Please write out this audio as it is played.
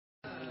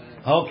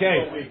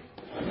Okay.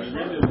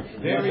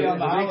 Very on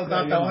the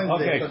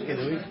holiday. Okay.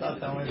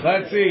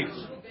 Let's see.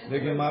 The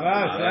Gemara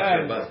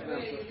says.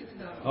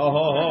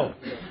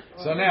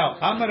 So now,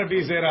 Amar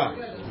Rabbi Zera.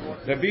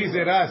 The Rabbi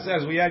Zera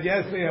says we had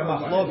yesterday a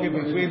machloket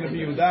between the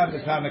Yehuda and the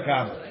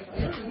Tanakama.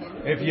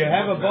 If you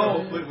have a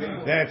boat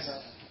that's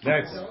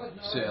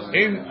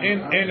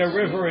in a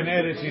river in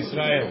Eretz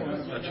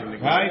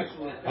Yisrael, right?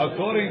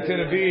 According to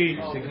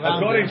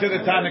the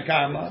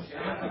Tanakama,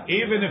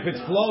 even if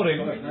it's floating,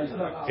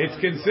 it's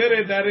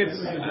considered that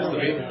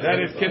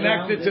it's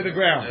connected to the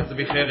ground. It has to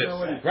be cheres.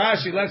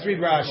 Rashi, let's read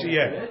Rashi.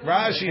 Yeah,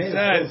 Rashi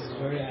says.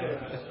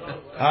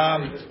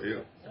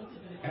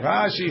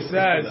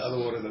 The other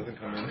water doesn't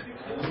come in.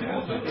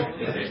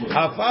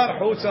 Afar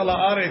chutza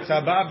la'aretz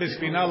haba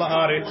b'sfina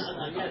la'aretz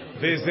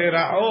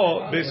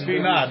v'zera'o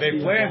b'sfina. They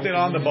planted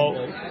on the boat.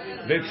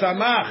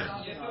 V'tzamach,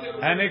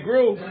 and it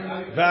grew.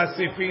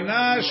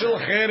 V'asifina shel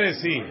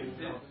cheresi.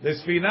 The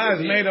sfina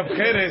is made of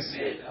cheres.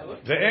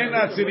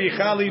 Ve'ena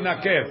tziricha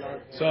linakev.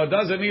 So it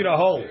doesn't need a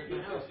hole.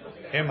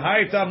 Im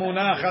hayta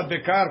munachat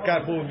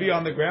bekarka, it will be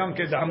on the ground.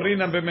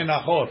 Kedamrina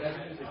b'menachot.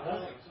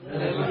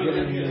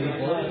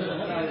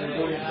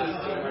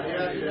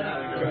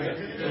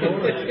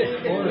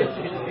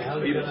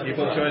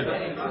 People trying to.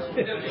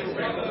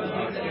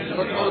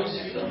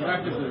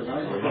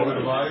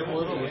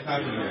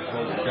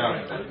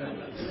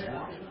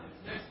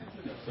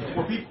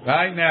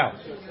 Right now.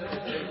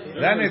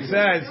 Then it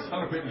says,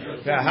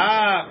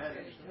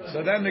 so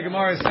then the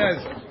Gemara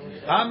says,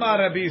 Amar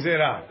Rabbi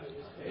Zera,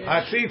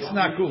 Hatzitz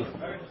Nakuf.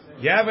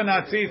 You have an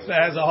hatzitz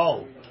that has a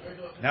hole.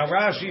 Now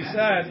Rashi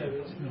said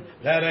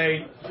that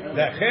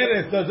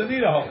cheres doesn't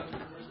need a hole.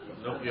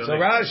 So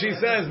Rashi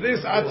says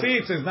this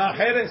hatzitz is not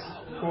cheres.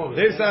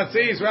 This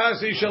hatzitz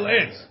Rashi shel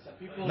etz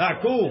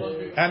nakuf,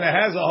 and it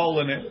has a hole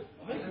in it.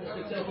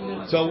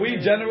 So we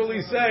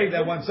generally say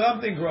that when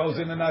something grows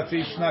in an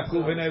hatzitz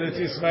nakuf in Eretz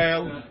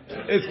Yisrael,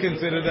 it's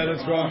considered that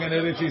it's growing in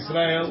Eretz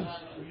Yisrael,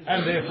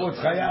 and therefore it's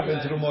chayav in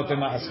trumot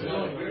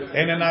maaser.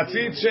 In an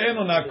hatzitz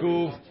she'eno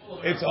nakuf,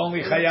 it's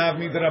only chayav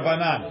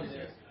midrabanan.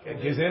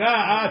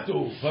 Gezerah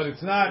atu, but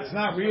it's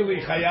not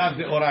really chayav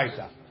de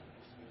oraita.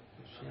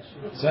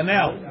 So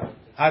now,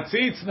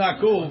 hatzitz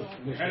nakuv,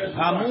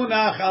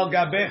 hamunach al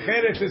gabe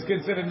cheres is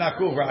considered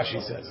nakuv.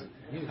 Rashi says.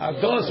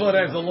 Tosfot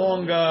has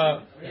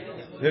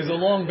there's a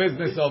long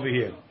business over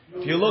here.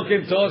 If you look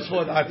in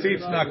Tosfot,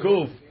 hatzitz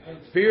nakuv,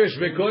 pirish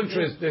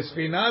bekontris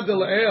desfina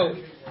del el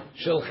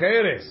shel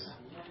cheres,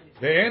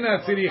 ve'ena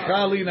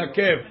tziricha li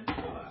nakev,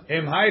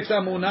 im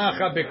hayta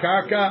munacha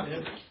bekarka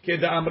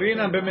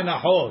kedamrina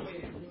b'menachot.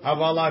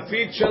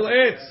 Avalatit shel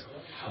etz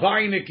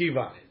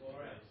va'inekiva.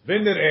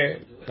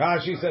 V'nireh,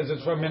 Rashi says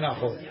it's from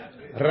Menachot.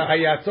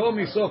 Ra'ayato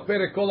misof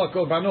perek kol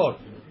hakorbanot.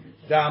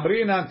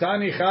 Da'amrin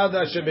antani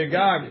chada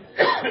shebegag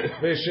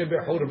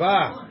v'shebechurba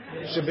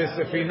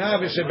shebesefina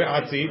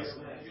v'shebe'atzitz.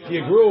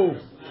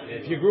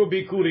 If you grew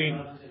bikurin,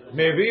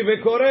 mevi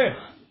v'koreh.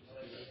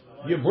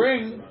 You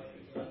bring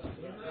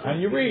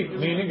and you read,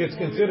 meaning it's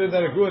considered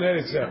that it grew in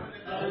Eretz Yisrael.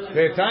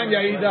 Ve'tan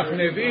ya'idach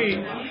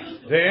nevi.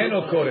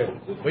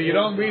 But you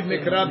don't read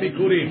Mikra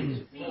Bikurim.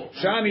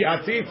 Shani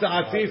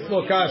atzitz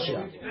lo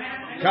kashya.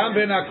 Kam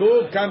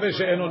benakuv, kam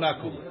she'eno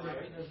nakuv.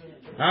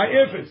 Now,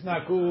 if it's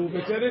nakuv,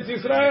 it's Eretz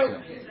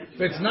Yisrael.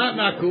 If it's not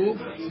nakuv,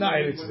 it's not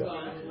Eretz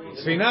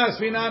Yisrael.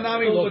 Sfina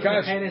nami lo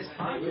kashya.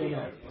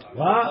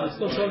 What?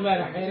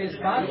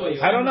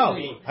 I don't know.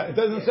 It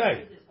doesn't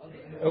say.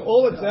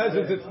 All it says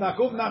is it's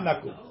nakuv, not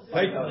nakuv.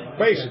 Take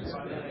patience,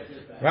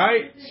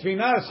 right?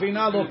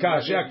 Sfina lo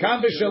kashya.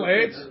 Kam b'shel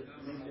etz.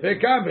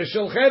 Vekam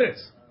b'shel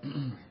cheres.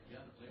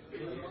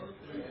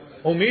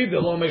 Umid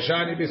lo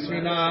meshani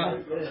b'sfina.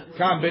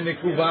 Kam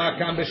b'nekuva,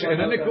 kam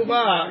b'shena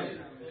nekuva.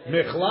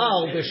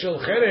 Mechlal b'shel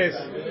cheres.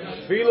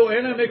 Filu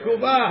ena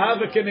nekuva,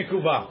 have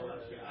kenekuva.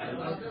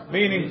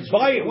 Meaning,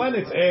 when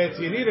it's etz,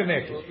 you need a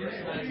neked.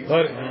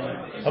 But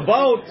a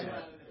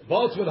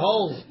boats with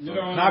holes,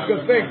 not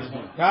good things,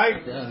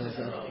 right?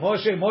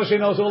 Moshe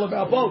knows all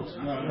about boats,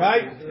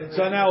 right?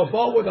 So now a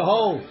boat with a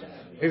hole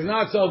is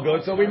not so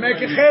good, so we make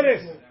a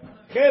cheres.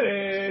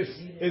 Cheres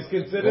is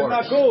considered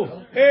nakuv.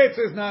 Etz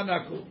is not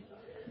nakuv.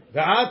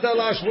 Ve'ata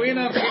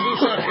lashwina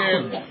chidush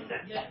achem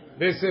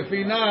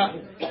v'sefina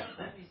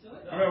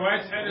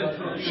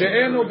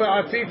she'enu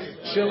be'atzitz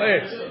shel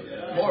etz.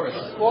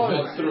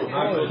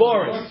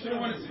 Forest.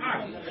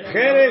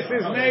 Cheres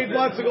is made,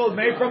 what's it called?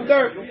 Made from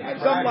dirt.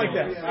 Something like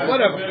that.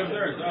 Whatever.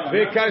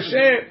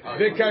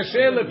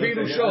 Ve'kashe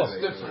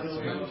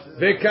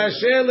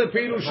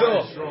lepirusho.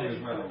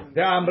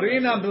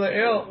 De'amrina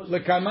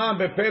lekamam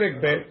beperek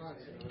bet.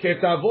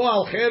 Ketavo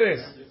al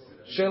cheres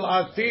shel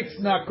atzitz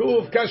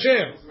nakuv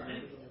kasher.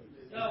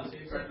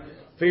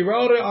 If he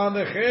wrote it on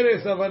the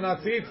cheres of an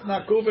atzitz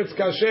nakuv, it's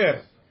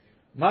kasher.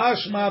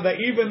 Mashma that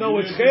even though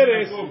it's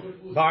cheres,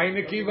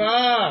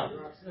 ba'inikiva,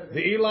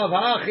 the ilav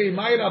hachi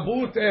mayra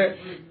bute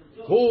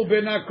hu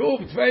benakuv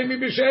tveimi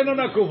b'sheno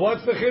nakuv.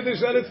 What's the chiddush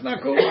that it's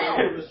nakuv?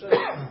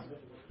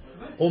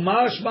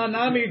 Umashma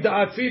nami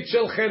da'atzitz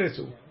shel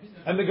cheresu.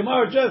 And the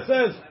Gemara just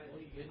says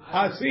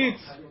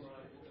atzitz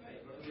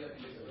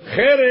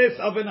cheres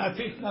of an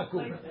atzitz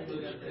nakuf.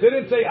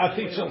 Didn't say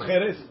atzitz shel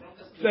cheres.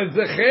 Says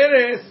the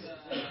cheres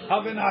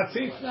of an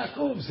atzitz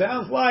nakuf.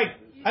 Sounds like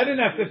I didn't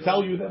have to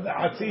tell you that the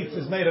atzitz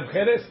is made of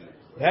cheres.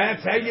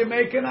 That's how you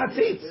make an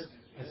atzitz.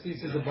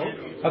 Atzitz is a boat?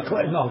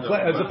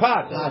 It's a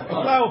pot. A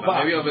flower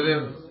pot. Maybe over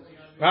there.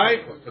 Right?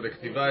 For the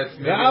ktiva, it's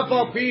maybe. ואף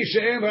על פי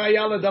שאין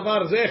ראיה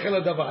לדבר זכר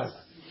לדבר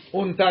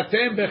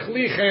ונתתם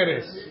בכלי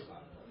חרס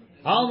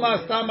עלמא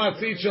סתם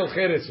עציץ של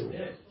חרס הוא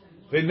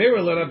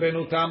ונראה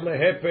לרבנו תם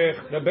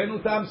להפך רבנו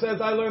תם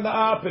says I learned the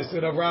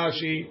opposite of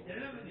Rashi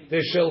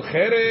the shel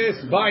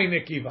cheres by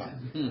nekiva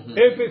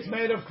if it's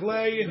made of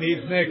clay it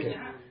needs naked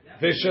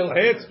the shel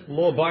etz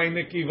lo by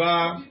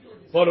nekiva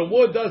but a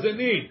wood doesn't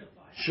need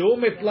shu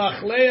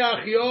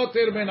mitlachleach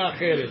yoter min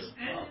hacheres.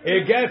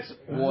 It gets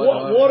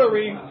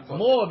watery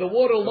more. The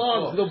water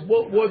logs the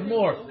wood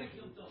more.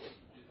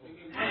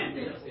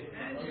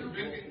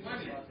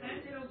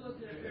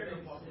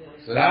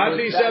 So he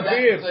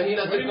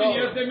doesn't go.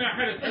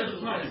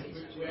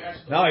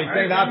 No, he's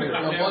saying that.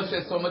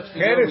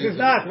 Cheres is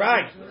not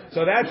right.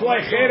 So that's why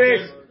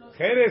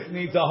cheres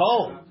needs a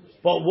hole.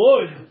 But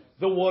wood,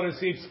 the water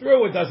seeps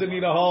through. It doesn't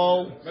need a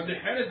hole. But the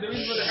cheres, the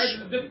reason for the cheres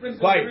is different.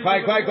 Quiet.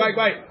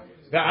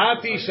 The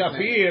Ati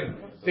Shafir.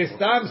 The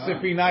stam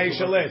sefina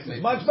yishalet. It's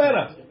much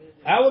better.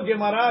 Our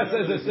Gemara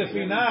says a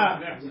sefina.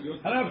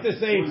 I don't have to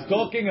say it's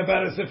talking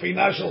about a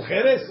sefina shel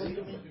cheres.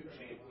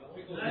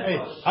 Hey,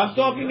 I'm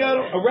talking about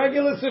a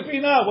regular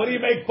sefina. What do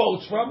you make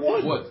boats from?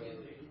 Wood.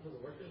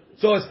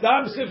 So a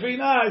stam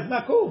sefina is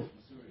nakuf.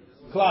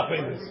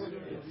 Klapping this.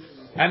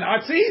 And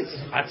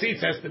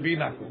atzitz has to be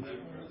nakuf.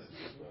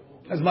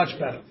 That's much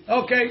better.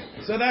 Okay,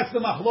 so that's the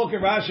machlok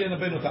Rashi and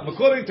the Benutam.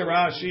 According to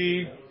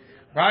Rashi,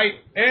 right,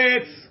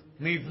 etz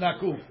needs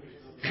nakuf.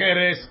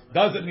 Cheres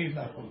doesn't need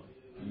nakuf.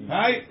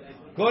 Right?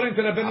 According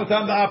to Rabbeinu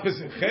Tam, the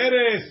opposite.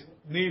 Cheres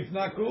needs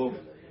nakuf.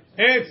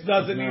 Etz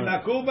doesn't need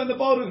nakuf, and the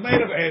boat is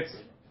made of etz.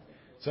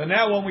 So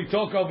now when we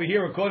talk over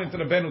here, according to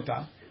Rabbeinu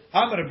Tam,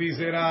 Amar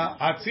Bizera,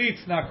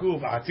 atzitz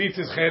nakuf. Atzitz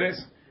is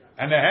cheres,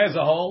 and it has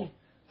a hole.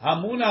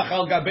 Hamunach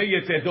al gabei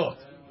yetedot.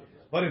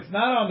 But it's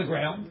not on the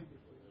ground.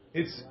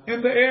 It's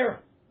in the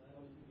air.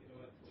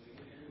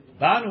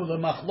 Banu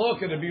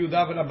lemachloket Rabbi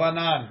Yehuda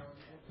v'Rabbanan.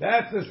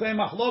 That's the same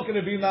machlok in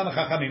Rabbi Yehuda and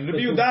Chachamim.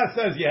 Rabbi Yehuda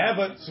says you have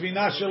a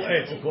svina shel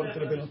etz according to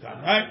the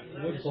Benutam, right?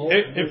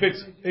 If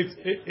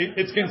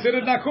it's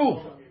considered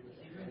nakuf,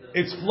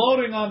 it's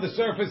floating on the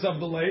surface of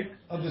the lake,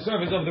 on the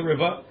surface of the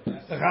river.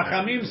 The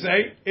Chachamim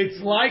say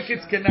it's like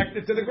it's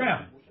connected to the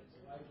ground.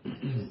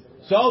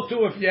 So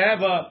too, if you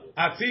have a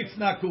atzitz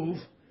nakuf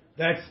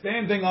that's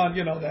standing on,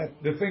 that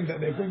the thing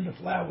that they bring the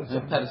flowers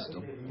on,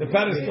 the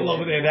pedestal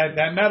over there,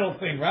 that metal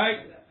thing,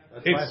 right?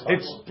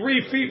 It's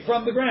 3 feet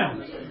from the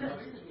ground.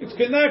 It's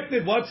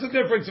connected. What's the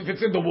difference if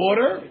it's in the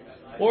water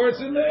or it's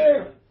in the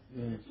air?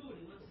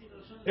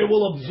 It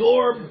will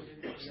absorb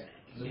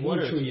the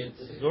water. It's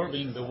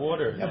absorbing the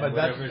water. Yeah, but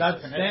that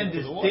stand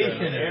is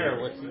stationary.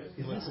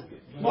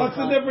 What's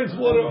the difference?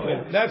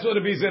 Water. That's what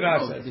the Bizera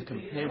says.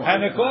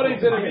 And according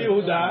to the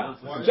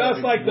Yehuda,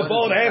 just like the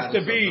boat has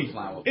to be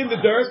in the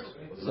dirt,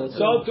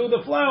 so too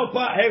the flower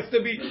pot has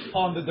to be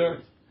on the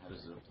dirt.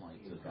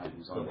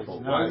 Does the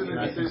boat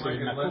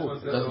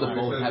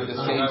have the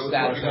same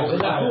status? The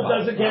nakuf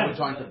doesn't count.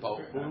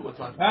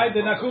 Right?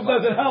 The nakuf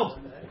doesn't help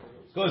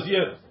because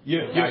you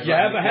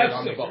have a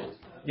hefsek.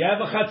 You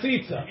have a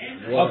chatzitza.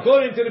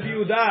 According to the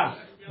Yehuda,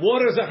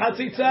 water is a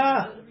chatzitza,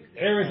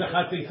 air is a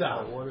chatzitza.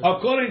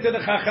 According to the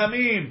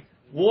Chachamim,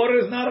 water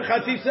is not a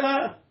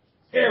chatzitza,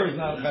 air is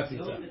not a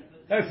chatzitza.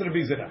 That's the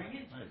Bizera.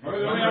 If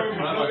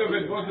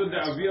it goes with the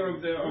avir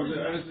of the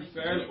Eretz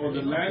Yisrael or the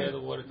land,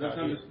 that's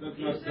not.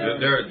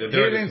 He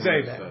didn't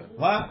say that.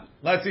 What?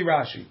 Let's see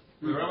Rashi.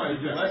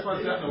 Rabbi, the last one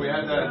we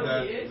had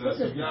the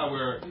sugya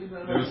where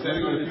they were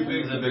standing on a few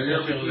things and the air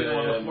between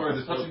on the floor,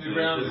 they're touching the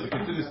ground, is the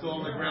considered still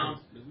on the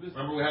ground?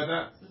 Remember we had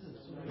that?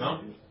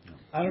 No?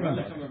 I don't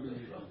remember.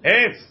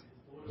 It's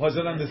was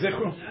it on the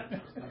Zichru?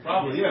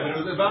 Probably, yeah, but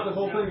it was about the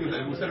whole thing.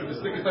 We said if the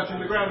stick is touching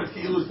the ground, it's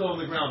ki'ilu still on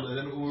the ground. And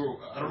then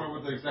I don't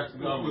remember what the exact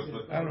sugya was,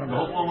 but the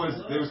whole point was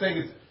they were saying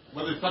it's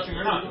whether it's touching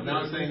or not.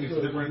 Now it's saying it's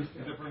different.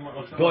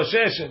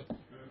 Gosheshet.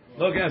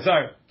 Look,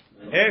 sorry.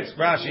 Etz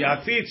Rashi.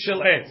 Atzitz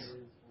shel etz.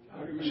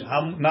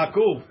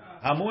 Nakuf.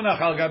 Hamunach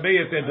al gabei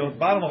yetedot.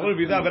 Bar machul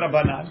b'yuda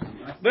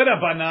v'Rabbanan.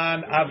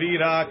 V'Rabbanan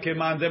avira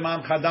keman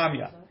deman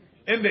chadamya.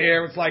 In the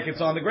air, it's like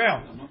it's on the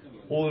ground.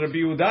 Ul Rabbi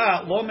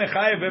Yehuda lo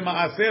mechayev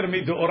v'maaser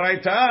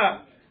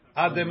midoraita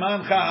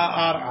ademan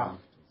cha'ar'a.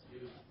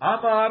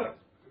 Amar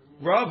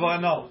Rava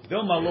no.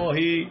 Dilma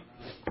lohi.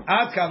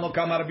 Ad kan lo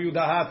kama Rabbi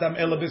Yehuda hatam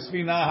ela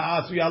b'sfina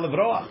ha'asuya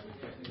levroach.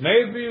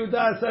 Maybe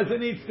Yehuda says it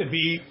needs to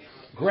be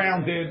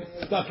grounded,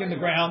 stuck in the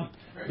ground,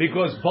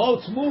 because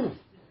boats move.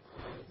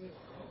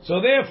 So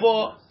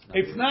therefore,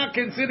 it's not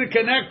considered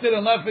connected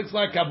unless it's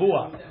like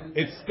kabua.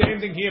 It's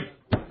standing here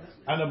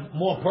on a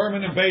more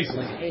permanent basis.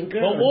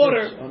 But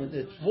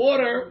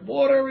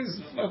water is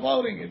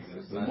floating.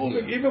 It's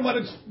moving. Even when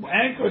it's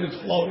anchored, it's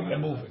floating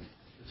and moving.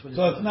 So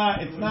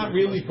it's not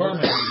really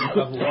permanent.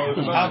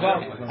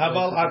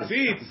 Haval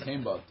atzitz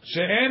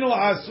she'enu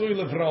asui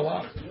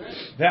levroach.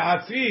 The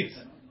atzitz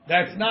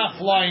that's not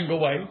flying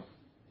away.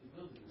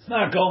 It's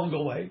not going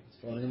away.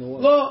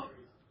 Look,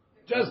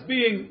 just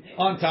being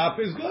on top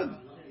is good.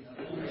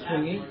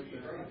 Swinging?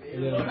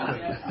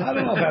 I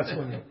don't know about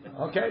swinging.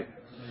 Okay?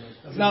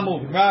 It's not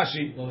moving.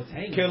 Rashi.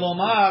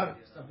 Kelomar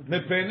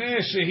mepene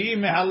shehi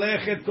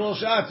mehalechet kol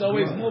shah. It's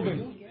always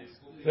moving.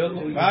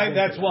 Right?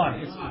 That's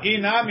one.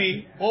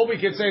 Inami, or we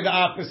could say the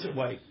opposite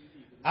way.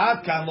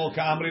 Ad kan lo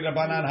ka'amri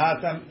rabanan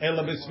hatam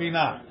ela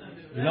b'sfina.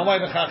 You know why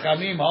the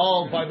Chachamim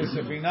hold by the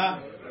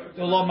Sefina?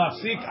 The lo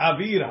mafsik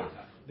avira.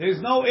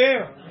 There's no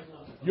air.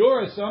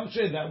 Your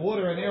assumption that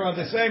water and air are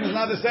the same is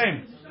not the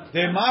same.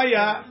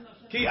 Demaya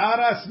ki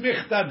aras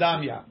michta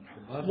damya.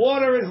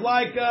 Water is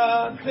like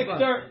thick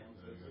dirt.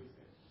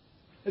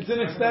 It's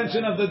an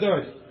extension of the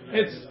dirt.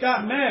 It's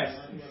got mass.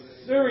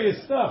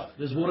 Serious stuff.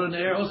 There's water in the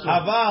air also.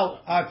 Aval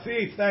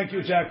atzitz. Thank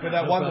you, Jack, for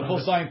that wonderful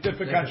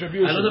scientific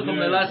contribution. I learned it from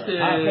the last.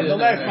 From the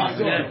last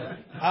matzor.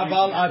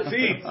 Aval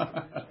atzitz.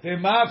 The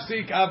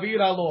mafsik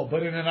avira lo.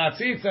 But in an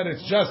atzitz that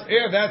it's just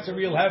air, that's a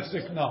real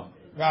hefsik. No.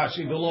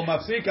 Rashi. The lo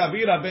mafsik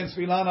avira ben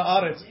sfilana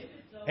aretz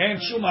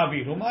and shum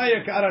avir.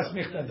 Umaya karas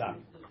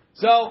michtadam.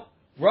 So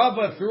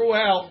Rava threw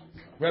out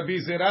Rabbi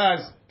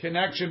Zera's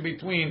connection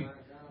between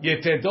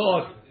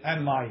yetedot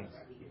and mayim.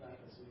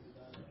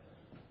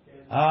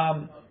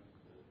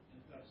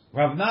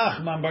 Rav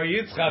Nachman bar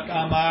Yitzchak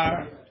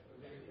Amar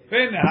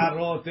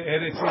Beneharot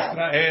Eretz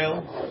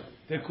Yisrael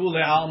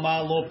Tekule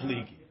Alma Lo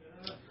Pligi.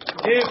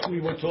 If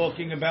we were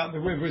talking about the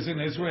rivers in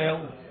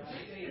Israel,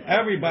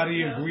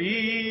 everybody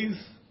agrees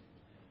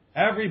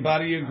that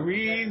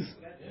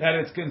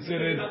it's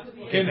considered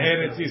in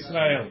Eretz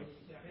Yisrael.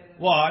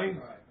 Why?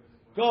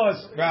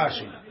 Because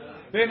Rashi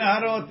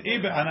Beneharot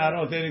Ibe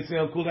Anarot Eretz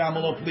Yisrael Kule Alma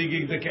Lo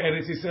Pligi Deke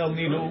Eretz Yisrael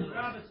Ninu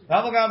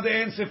Davagav De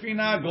En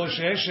Sefina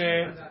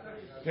Gosheshe.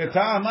 This is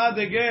what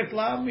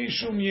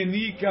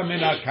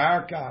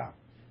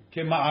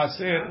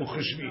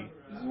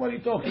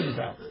you're talking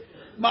about.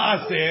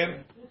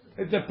 Maaser,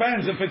 it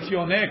depends if it's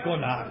yonek or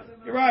not.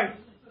 You're right.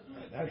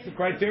 That's the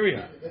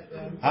criteria.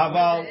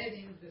 Aval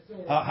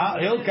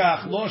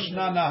hilkach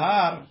loshna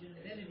nahar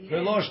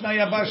veloshna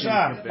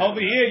yabasha. Over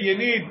here, you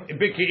need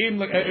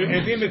bikiim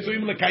edim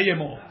mitzuim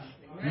lekayemo.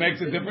 Makes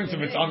a difference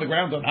if it's on the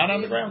ground or not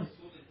on the ground.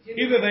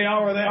 Either they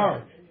are or they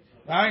aren't.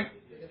 Right?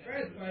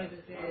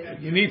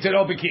 You need to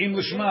know B'ki'im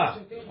L'shma.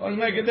 What does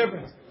make a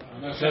difference?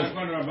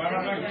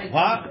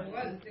 What?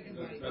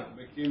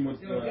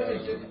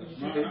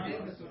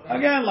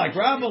 Again, like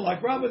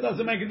Rabba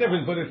doesn't make a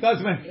difference, but it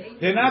does make.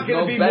 They're not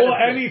going to be more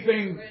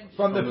anything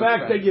from the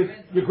fact that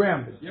you're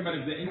grounded. Yeah, but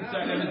if the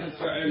inside Eretz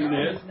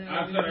Yisrael is,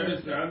 outside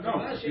Eretz Yisrael, no.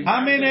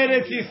 I'm in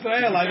Eretz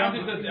Yisrael. I don't.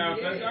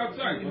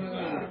 Outside.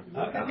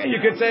 Okay, you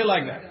could say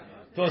like that.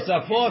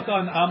 Tosafot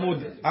on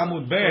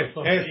Amud Bet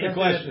ask the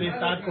question.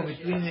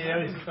 Between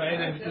Eretz Yisrael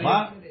and between.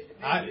 What?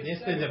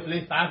 This is the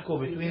place Tako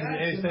between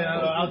Eretz Yisrael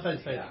and outside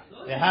Israel.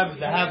 They have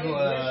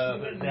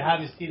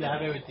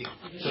everything.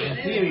 So in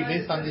theory,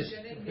 based on this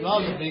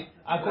philosophy,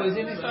 Akko is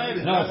in Israel.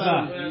 No, it's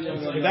not.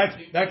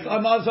 That's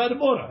on the other side of the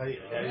border.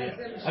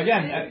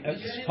 Again,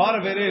 part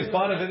of it is.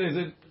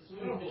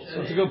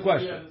 It's a good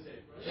question.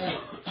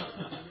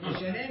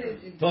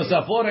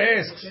 Tosafot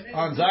asks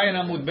on Zayin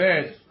Amud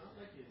Bet.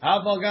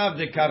 Havagav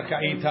de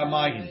karka'it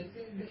hamayim.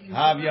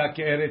 Havya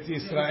ke'eretz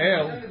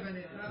Yisrael.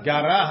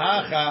 Gara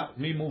hacha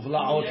mi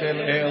muvlaot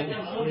el.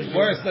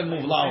 Worse than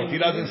muvlaot. He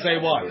doesn't say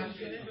why.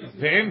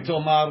 Ve'im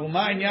tomar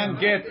u'ma'inyan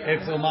get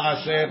etzel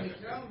ma'aser.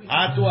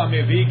 Atu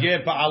ha'mevi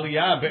get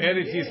ba'aliyah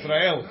be'eretz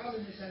Yisrael.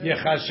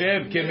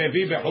 Yechashev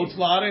ke'mevi bechutz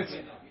la'aretz.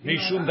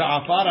 Mishum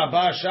da'afar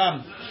haba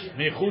sham.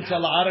 Michutz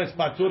la'aretz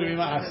patur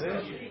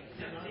mima'aser.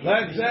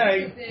 Let's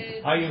say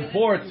I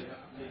import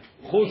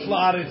chutz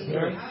la'aretz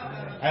dirt.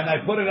 And I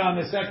put it on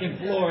the second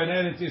floor in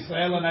Eretz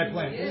Yisrael and I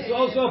plant. It's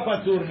also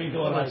patur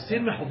midor.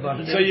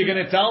 So you're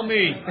going to tell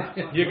me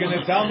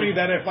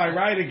that if I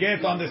write a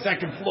get on the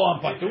second floor,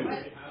 I'm patur?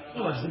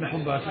 No, it's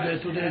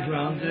to the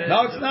ground.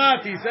 No, it's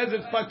not. He says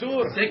it's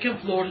patur. Second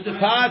floor to the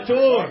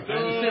patur.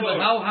 But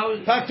how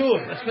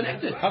patur? That's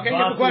connected. Okay, give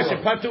a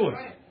question. Patur.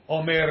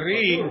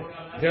 Omeri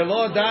de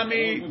lo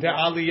dami de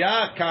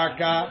aliyah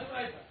karka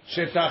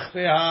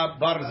shetachteha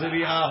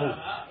barziriahu.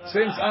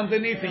 Since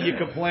underneath it you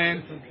can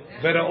plant.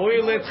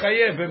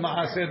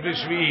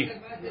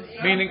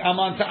 Meaning, I'm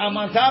on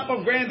top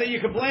of ground that you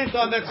can plant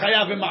on. That's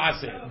chayav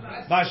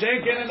v'maaser.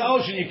 Mashenken in the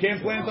ocean, you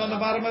can't plant on the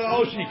bottom of the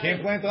ocean. You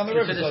can't plant on the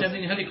river. So the same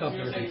thing in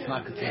helicopter. It's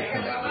not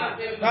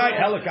considered. Right,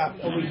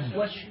 helicopter. Are we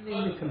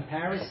questioning the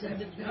comparison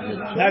between the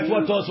two? That's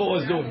what Tosfot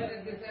was doing.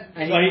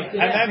 And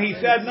then he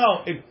said,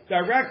 no, it's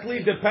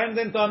directly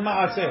dependent on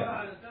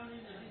maaser.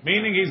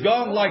 Meaning, he's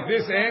going like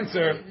this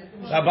answer,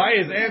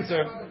 Abaye's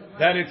answer,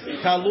 that it's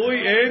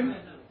talui in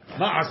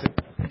maaser.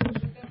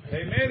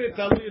 They made it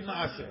talui in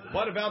maaser.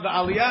 What about the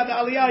aliyah? The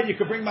aliyah, you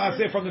can bring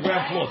maaser from the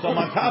ground floor. So I'm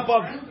on top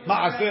of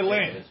maaser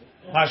land.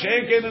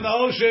 Mashenken in the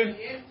ocean,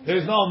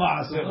 there's no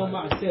maaser. No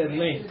maaser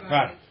land.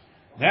 Right.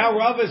 Now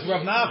Rav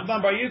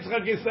Nachman Bar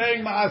Yitzchak is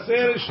saying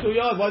Maaser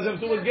Shtuyot. What does it have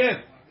to do with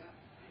Git?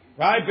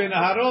 Right? Ben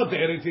Aharot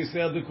Eretz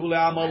Yisrael Dekule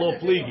Amalo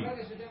Pligi.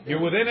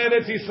 You're within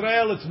Eretz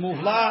Yisrael. It's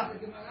Muvla.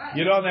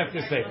 You don't have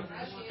to say it.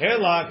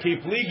 Ela Ki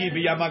Pligi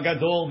B'Yam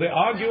Gadol. They're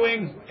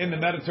arguing in the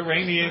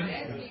Mediterranean.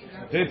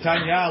 The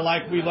Tanya,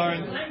 like we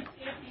learned,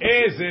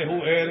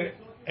 Ezehu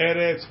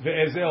Eretz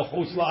ve'Ezehu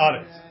Chutz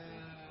La'aretz.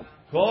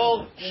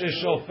 Kol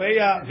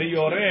sheshofeya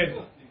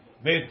v'yored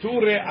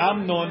meture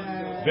Amnon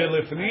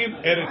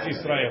ve'lefnim Eretz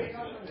Yisrael.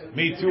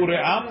 Miture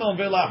Amnon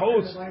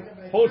ve'lachutz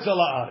Chutz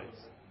La'aretz.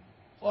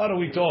 What are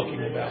we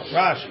talking about?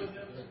 Rashi.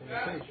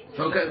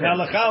 Now,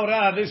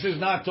 l'chaura, this is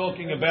not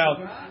talking about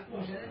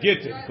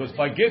Gittin, because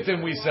by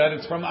Gittin we said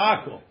it's from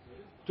Akko.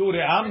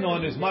 Ture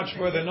Amnon is much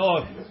further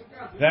north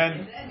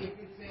than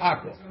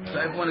Akko. So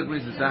everyone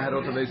agrees that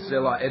Zaharot of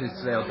Israel Eretz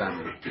Israel.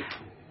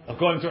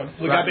 According to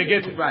Lugabe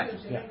Gittin. Right.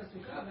 Yeah.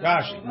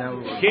 Rashi.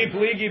 Keep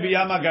Ligi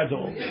B'Yam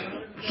HaGadol.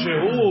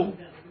 Shehu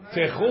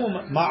Techum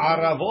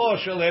Ma'aravo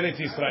Shel Eretz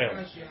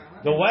Yisrael.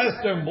 The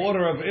western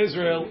border of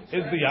Israel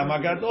is the Yam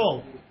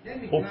HaGadol.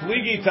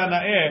 Upligi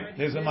Tanae,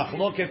 there's a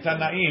Machloket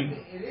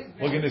Tanaim,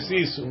 we're going to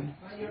see soon.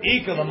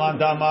 Ikal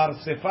Amandamar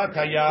Sefat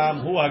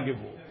Hayam Hu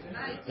HaGivul.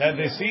 That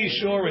the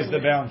seashore is the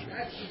boundary.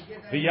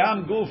 The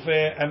Yam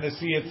Gufe and the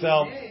sea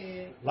itself,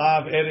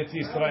 Lav Eretz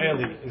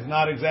Yisraeli, is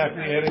not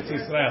exactly Eretz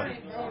Yisrael.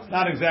 It's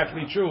not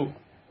exactly true.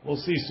 We'll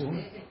see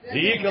soon. The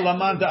Ikal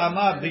Amanda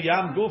Amad, the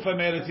Yam Gufe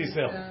Eretz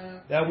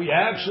Yisrael. That we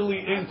actually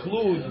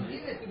include,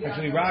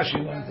 actually Rashi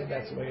learns that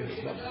that's the way it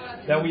is.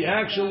 That we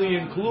actually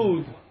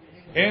include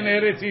in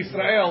Eretz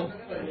Yisrael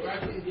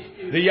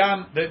the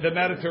Yam, the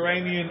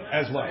Mediterranean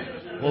as well.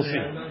 We'll see.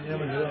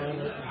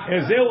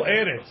 Ezeu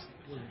Eretz,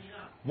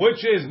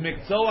 which is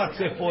Mikzoa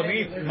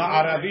Tzefonit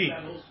Ma'aravi,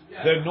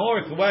 the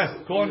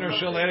northwest corner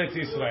shel Eretz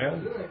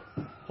Yisrael.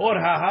 Hor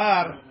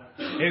Hahar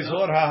is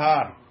Hor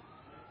Hahar.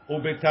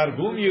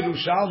 Ubetargum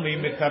Yerushalmi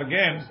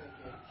metargem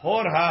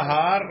Hor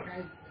Hahar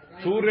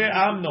Ture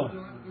Amnon.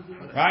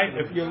 Right?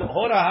 If you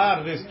Hor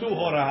Hahar, there's two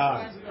Hor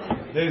Hahars.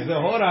 There's the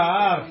Hor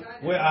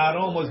Hahar where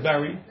Aaron was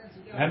buried,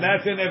 and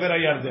that's in Ever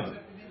HaYarden.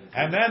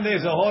 And then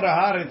there's a Hor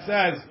Hahar. It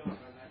says,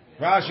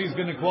 Rashi's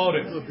going to quote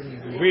it.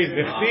 Read,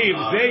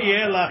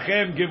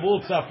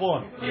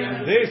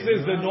 this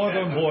is the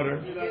northern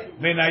border.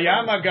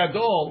 Minayam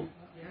HaGadol,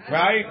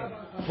 right?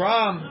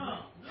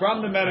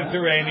 From the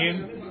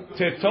Mediterranean.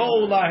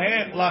 Tetou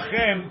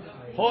lachem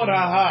Hor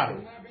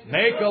Hahar.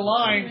 Make a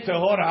line to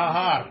Hor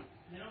Hahar.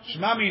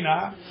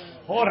 Shmamina,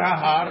 Hor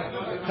Hahar,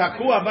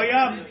 Takua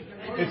Bayam.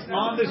 It's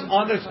on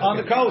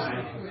the coast.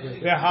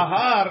 The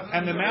Hahar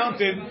and the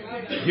mountain,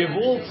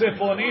 Givul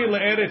Tzefoni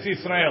le'Eretz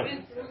Yisrael,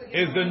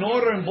 is the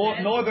northern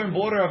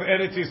border of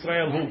Eretz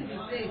Yisrael. Who?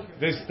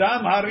 The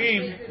Stam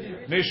Harim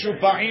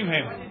Meshupaim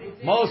hem.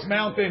 Most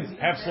mountains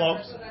have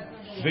slopes.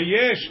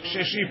 V'yesh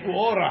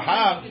sheshipuo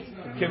rahav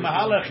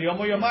kemahalach yom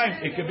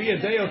yomayim. It could be a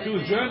day or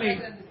two's journey.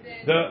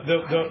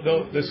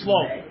 The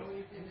slope.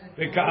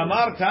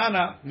 V'ka'amar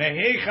Tana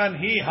mehechan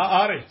hi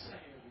haaretz.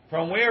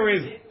 From where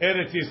is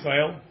Eretz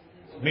Yisrael?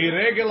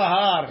 Miregel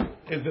Har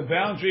is the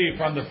boundary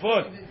from the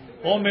foot.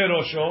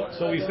 Omerosho.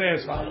 So we say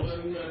as follows: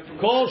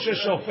 Kol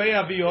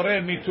sheshofea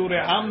v'yoreh miture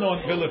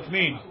Amnon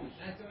v'lefnim.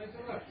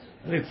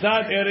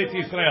 Litzad Eretz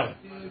Yisrael.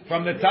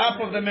 From the top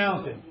of the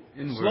mountain,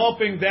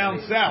 sloping down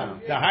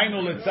south.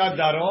 Dahainu litzad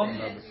darom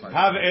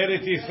have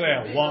Eretz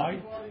Yisrael. Why?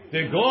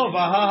 The Gov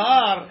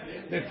Hahar,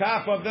 the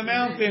top of the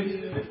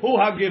mountain. Hu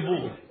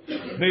hagivul.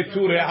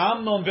 Miture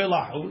Amnon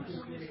v'lachutz.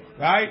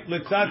 Right?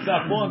 Litzad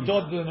Zafon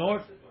toward the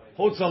north.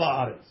 Chutz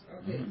la'aretz.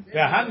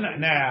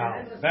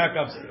 Now, back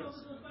upstairs.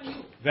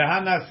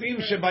 V'hanasim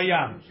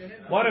shebayam.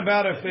 What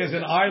about if there's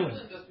an island?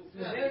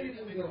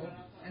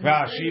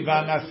 Rashi,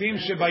 v'hanasim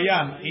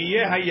shebayam.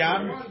 Iye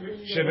hayam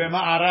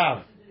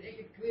shebema'arav.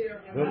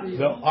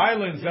 The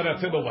islands that are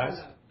to the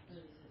west.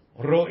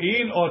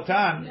 Ro'in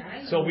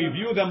otan. So we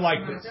view them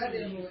like this.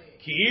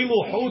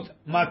 Ki'ilu hut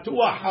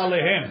matuach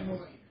alehem.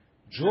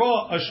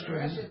 Draw a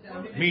string.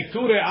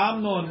 Miture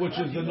Amnon, which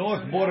is the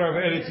north border of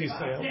Eretz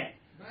Yisrael.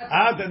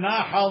 Ad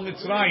Nahal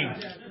Mitzrayim,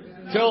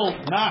 till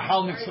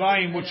Nahal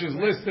Mitzrayim, which is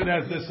listed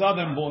as the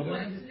southern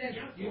border.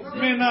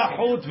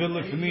 Minachut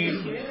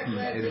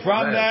v'lefnim.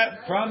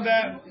 From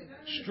that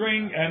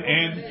string and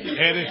in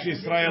Eretz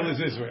Yisrael is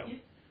Israel.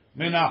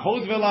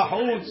 Minachut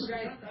v'lachut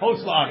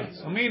chutz la'aretz.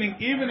 So meaning,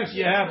 even if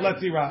you have, let's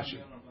see Rashi.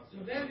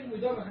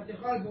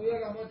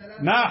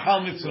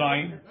 Nahal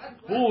Mitzrayim,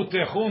 hu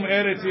techum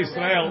Eretz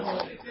Yisrael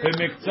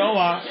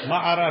b'mekzoa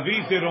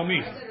ma'aravi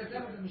tiromit.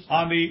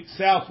 On the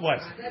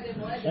southwest.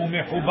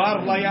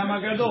 Umechubar layam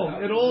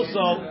hagadol. It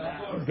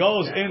also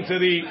goes into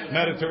the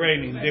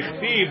Mediterranean.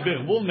 Dichtiv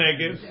b'chvul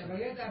negev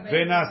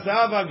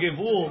v'nasav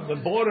hagivul. The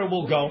border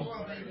will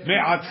go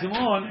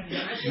me'atzmon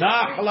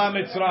nachla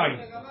Mitzrayim.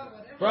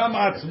 From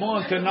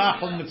Atzmon to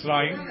Nachal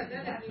Mitzrayim.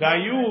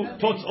 Dayu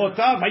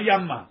totzotav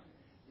hayamma.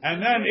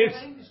 And then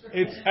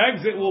its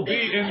exit will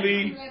be in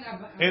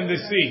the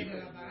sea.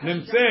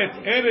 Nimtzet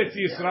Eretz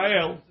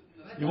Yisrael.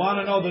 You want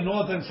to know the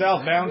north and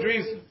south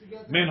boundaries?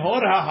 Min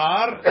Hor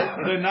Hahar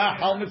the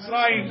Nahal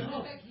Mitzrayim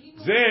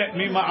Ze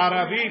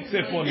mima'aravi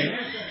tzefoni,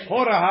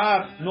 hor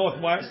hahar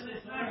northwest,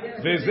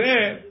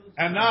 veze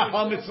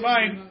anachal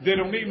Mitzrayim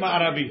derumi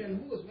ma'aravi.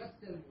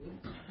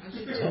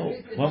 So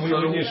when we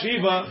were in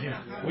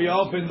yeshiva, we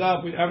opened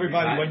up with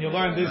everybody. When you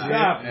learn this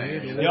stuff,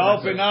 you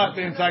open up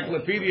the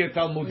Encyclopedia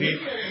Talmudit.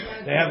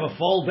 They have a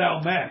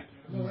fold-out map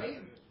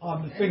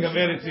on the thing of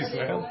Eretz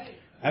Israel,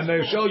 and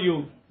they show you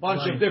a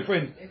bunch of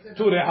different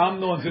Ture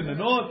Amnons in the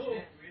north,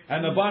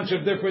 and a bunch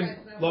of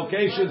different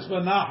locations for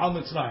Nahal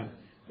Mitzrayim.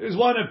 There's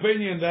one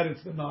opinion that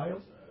it's the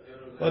Nile,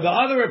 but the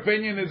other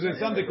opinion is it's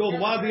something called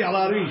Wadi Al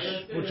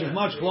Arish, which is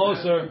much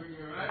closer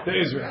to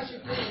Israel.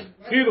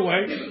 Either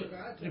way.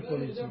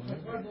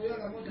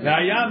 Now,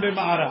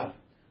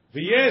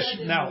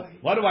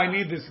 what do I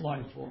need this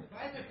line for?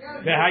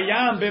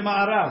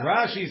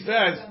 Rashi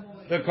says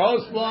the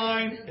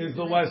coastline is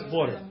the west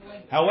border.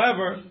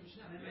 However,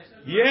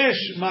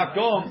 yesh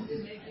makom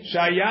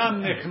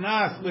shayam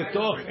nechnas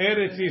letoch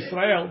Eretz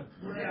Yisrael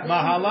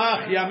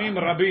mahalach yamim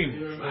rabim.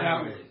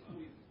 Now,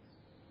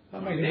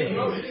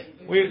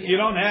 you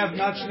don't have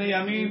not Shnei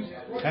Yamim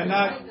and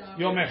not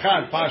Yom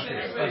Echad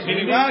Pashtus.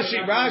 Meaning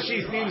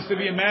Rashi seems to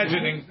be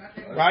imagining,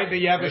 right, that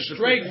you have a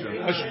straight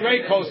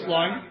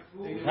coastline,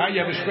 right? You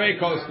have a straight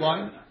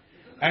coastline,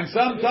 and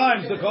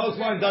sometimes the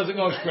coastline doesn't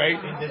go straight,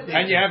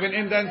 and you have an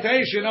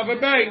indentation of a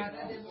bay.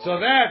 So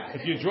that,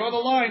 if you draw the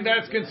line,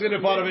 that's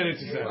considered part of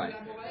Eretz Yisrael.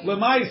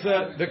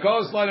 Lemaisa, the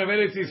coastline of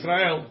Eretz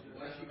Yisrael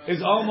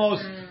is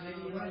almost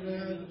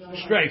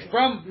straight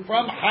from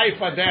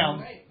Haifa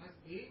down.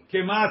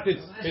 Kemat,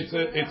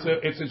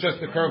 it's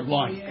just a curved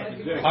line.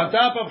 On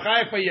top of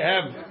Haifa, you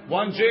have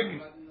one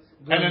jig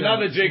and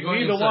another jig.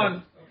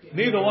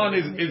 Neither one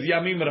is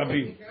Yamim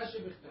Rabim.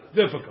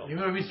 Difficult. You're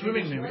going to be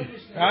swimming, maybe.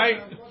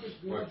 Right?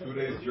 What, 2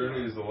 days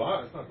journey is a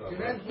lot? It's not that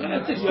bad.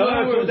 It's a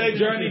 2-day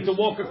journey to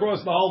walk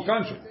across the whole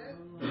country.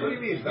 What do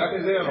you mean? Back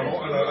in the day on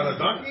a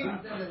donkey?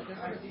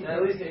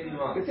 At least 80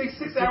 miles. It takes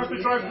 6 hours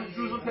to drive from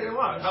Jerusalem to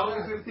Eilat. How long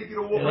is it going to take you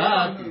to walk on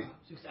a donkey?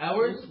 6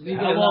 hours?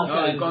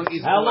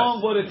 How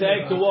long would it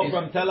take to walk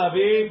from Tel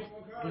Aviv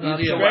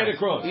straight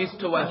across? East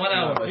to west. 1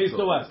 hour. East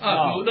to west.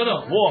 No.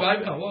 Walk. I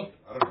don't know.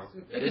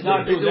 It's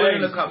not 2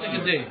 days.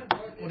 Take a day.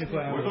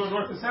 24 hours. We're going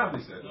north to south,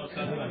 he said.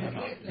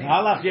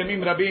 Halach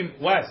Yamim Rabim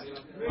west.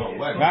 Oh,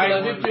 west.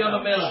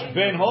 Right?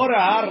 Ben Hora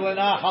Har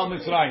Lenachal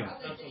Mitzrayim.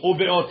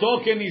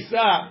 Ubeoto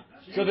Kenisa.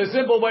 So the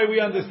simple way we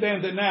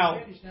understand it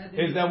now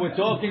is that we're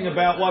talking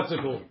about what's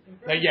it called?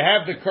 That you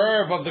have the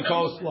curve of the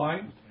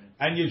coastline,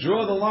 and you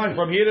draw the line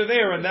from here to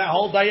there, and that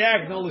whole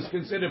diagonal is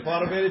considered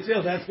part of Eretz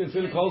Yisrael. That's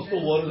considered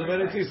coastal waters of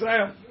Eretz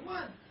Yisrael.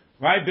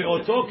 Right?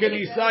 Be'oto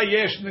kenisa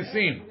yesh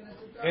nisim.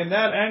 In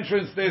that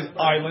entrance there's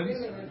islands.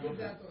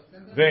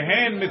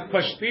 Vehen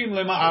mitpashtim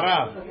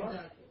lema'arav.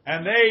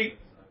 And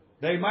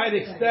they might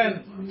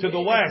extend to the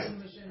west.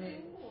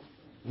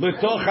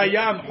 L'toch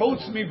hayam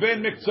chutz mi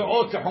ben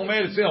mikzoot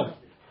tehumer sil.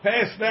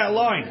 Past that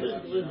line.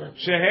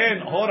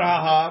 Shehen hor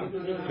hahar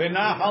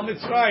v'nachal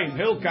Mitzrayim.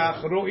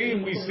 Hilkach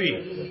ro'im we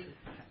see.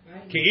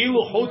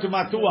 Ke'ilu chut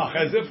matuach.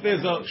 As if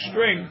there's a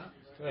string.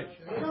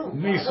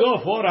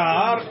 Misof hor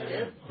hahar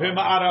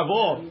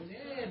v'ma'aravo.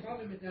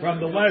 From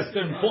the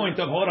western point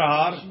of hor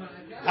hahar.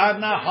 Ad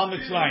nachal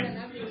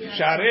Mitzrayim.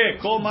 Shareh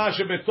kol ma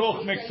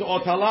shebetoch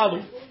mikzoot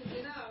halalu.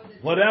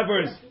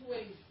 Whatever's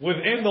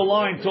within the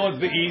line towards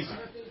the east.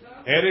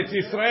 Eretz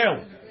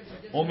Yisrael.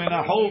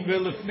 U'menachov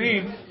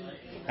v'lifnim.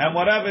 And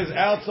whatever's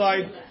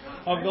outside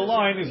of the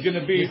line is going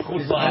to be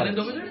Chutz Island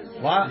over there?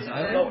 What?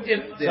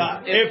 If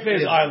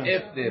there's islands.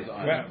 If there's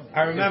islands.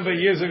 I remember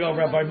years ago,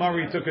 Rabbi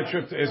Murray took a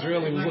trip to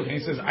Israel. He was looking. He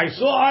says, "I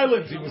saw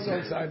islands." He was so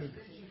excited,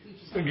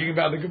 thinking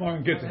about the Gemara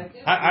in Gittin.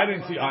 I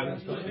didn't see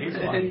islands, but he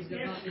saw islands.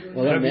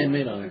 Well, they're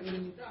man-made islands.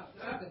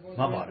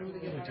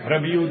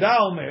 Rabbi Yehuda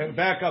Omer,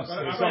 back up.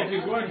 But if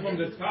you're going from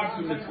the top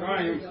to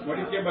Mitzrayim, what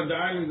do you care about the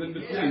islands in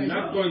between?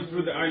 Not going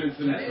through the islands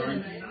in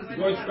Mitzrayim.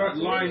 Going straight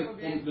line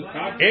from the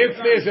top. If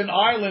there's an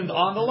island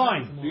on the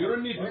line. So you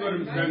don't need to go to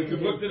Mitzrayim. You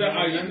go to the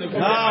island.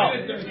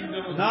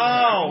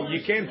 No,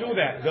 you can't do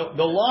that.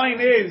 The line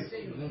is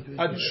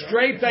a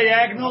straight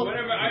diagonal.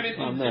 Whatever island is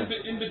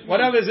in between.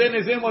 Whatever's in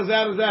is in, what's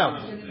out is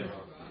out.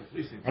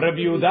 Rabbi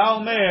Yehuda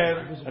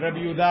Omer, Rabbi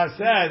Yehuda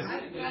says,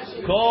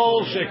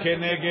 Kol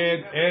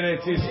shekeneged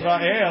Eretz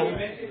Yisrael,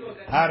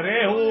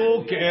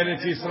 harehu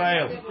ke'Eretz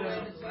Yisrael.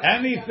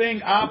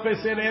 Anything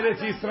opposite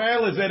Eretz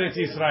Yisrael is Eretz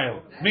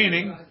Yisrael.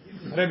 Meaning,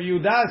 Rabbi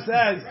Yehuda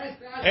says,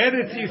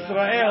 Eretz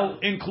Yisrael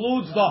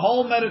includes the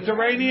whole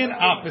Mediterranean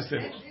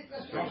opposite.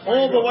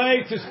 All the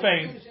way to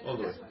Spain. All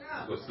the way.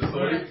 What's this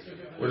way?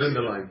 Within the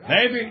line.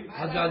 Maybe.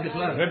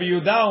 Rabbi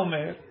Yehuda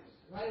Omer,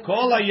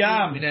 Kol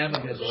hayam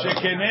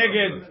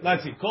shekeneged,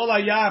 let's see, Kol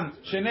hayam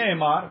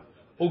sheneemar,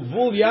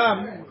 ugvul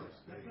yam,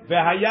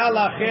 v'haya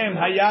lachem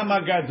hayam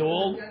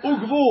agadol,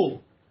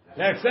 ugvul.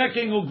 That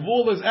second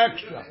ugvul is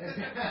extra.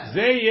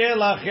 Ze yeh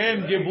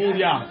lachem givul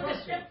yam.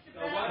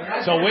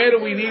 So where do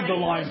we need the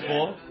line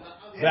for?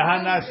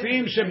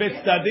 V'hanasim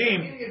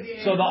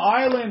shebetzdadim. So the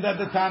island that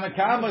the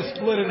Tanakama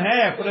split in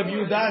half, Rabbi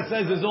Yehuda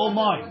says is all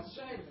mine.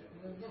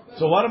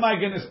 So what am I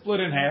going to split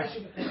in half?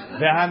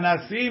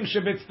 V'hanasim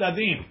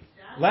shebetzdadim.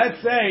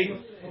 let's say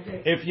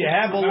if you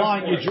have a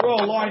line, you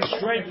draw a line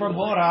straight from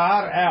Hor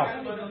HaHar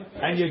out,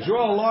 and you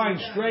draw a line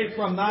straight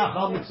from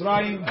Nachal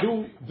Mitzrayim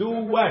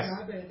due west,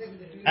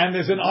 and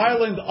there's an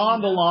island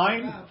on the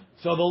line,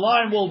 so the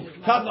line will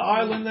cut the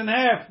island in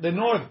half. The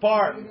north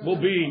part will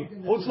be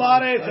Chutz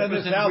La'aretz, and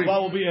the south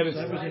part will be Eretz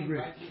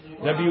Yisrael.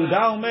 Rabbi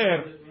Yehuda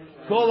Omer,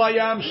 Kol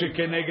Hayam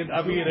shekeneged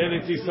Avir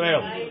Eretz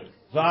Yisrael,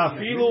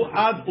 va'afilu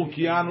ad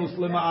Ukianus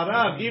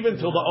lema'arav, even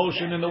till the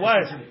ocean in the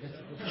west.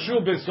 Shu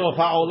b'sof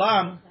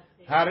ha'olam,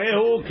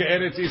 harehu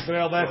ke'eretz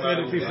Yisrael, that's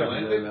Eretz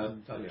Yisrael.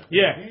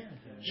 Yeah.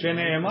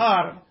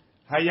 Shene'emar,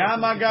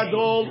 Hayam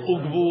HaGadol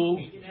Ugvul,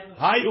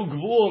 Hay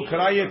Ugvul,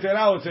 K'ra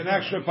Yetera, it's an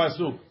extra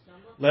pasuk.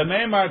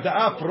 Le'meimar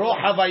da'af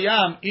rochav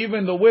hayam,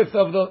 even the width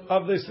of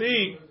the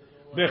sea,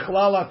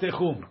 b'chlal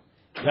ha'techum.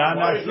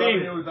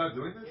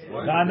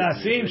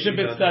 Da'anasim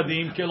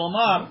shebetzdadim,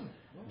 kilomar,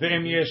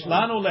 ve'em yesh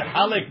lanu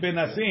lehalek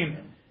benasim,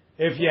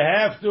 if you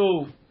have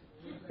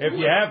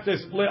to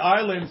split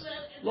islands,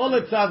 lo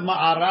letzad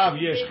ma'arav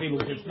yesh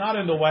chiluk, it's not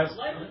in the west,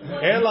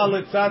 ela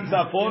letzad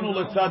tzafon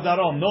uletzad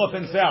darom, north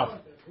and south.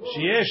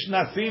 Sheyesh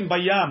nasim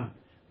bayam,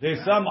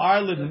 there's some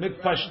islands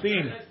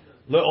mitpashtin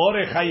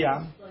le'orech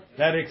hayam,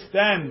 that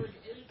extend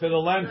to the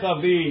length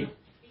of the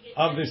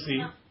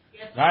sea,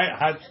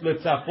 right?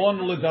 Letzafon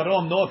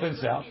uledarom, north and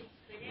south.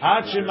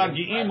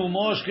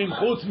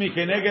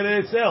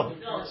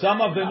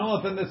 Some of the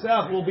north and the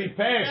south will be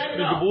past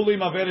the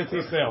Gebulim of Eretz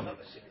Yisrael.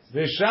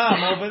 The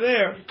Sham over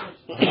there,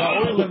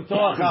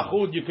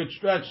 you could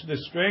stretch the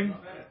string,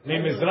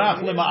 and to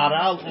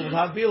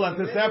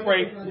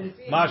separate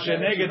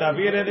Masheneged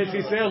Avir Eretz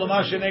Yisrael and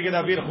Masheneged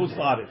Avir Chutz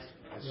La'aretz.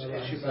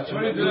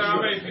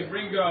 If you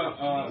bring a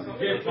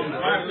gift from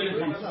 5 minutes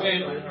from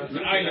Spain,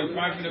 the island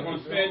 5 minutes from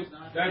Spain,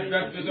 that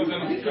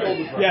doesn't go.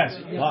 Yes.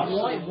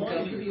 Why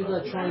are you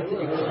trying to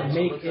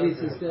make Eretz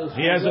Yisrael?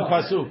 He has a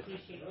pasuk.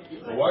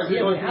 Why is he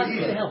But how does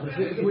it help? Is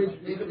it with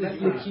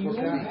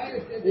Kiyum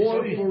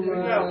or for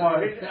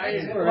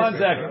One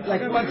second.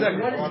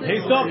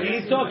 He's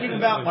talking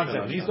about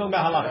halakha. He's not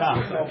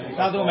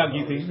talking about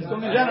Gittin. He's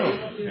talking in general.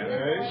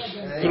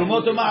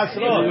 Trumot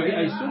u'ma'asrot.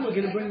 I assume we're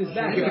going to bring this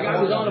back. If the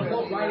guy was on a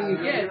boat riding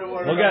again.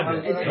 We'll get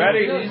it.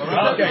 Ready?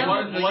 Okay.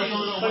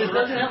 But it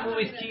doesn't help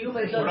with Kiyum.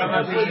 It doesn't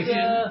help with.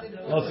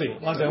 We'll see.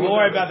 One second. We'll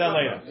worry about that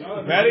later.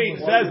 Ready?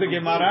 Says the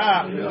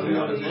Gemara.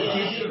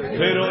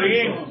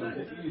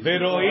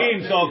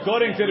 Veroim, so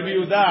according to the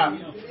Yehuda,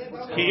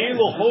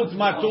 כאילו חוץ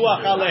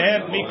מתוח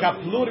עליהם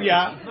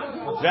מקפלוריה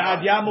ועד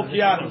ים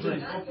אוקיינוס,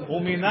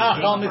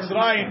 ומנחל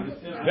מצרים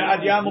ועד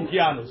ים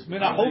אוקיינוס,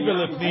 מן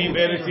החובל לפנים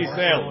בארץ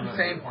ישראל,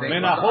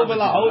 מן החובל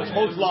לחוץ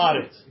חוץ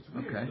לארץ.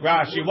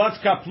 רש"י, what's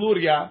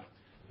kapluria?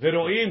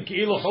 ורואים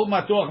כאילו חוץ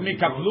מתוח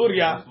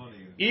מקפלוריה,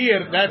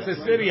 Ir, that's a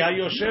city,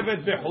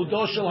 Hayoshevet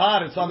Bechudo Shel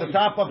Har, it's on the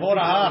top of Hor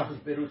HaHar.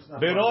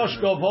 Berosh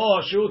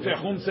Govo Shu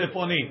Techum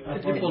Sefoni.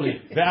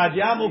 Ve'ad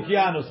Yam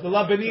Ukianus. The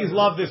Lebanese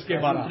love this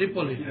Gemara.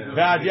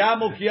 Ve'ad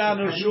Yam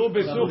Ukianus Shu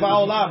Besuf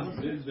HaOlam.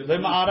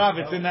 Le'ma'arav,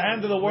 it's in the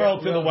end of the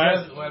world to the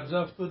west. We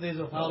observe 2 days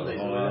of holiday.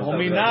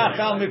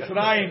 Uminachal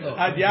Mitzrayim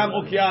Ad Yam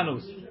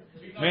Ukianus.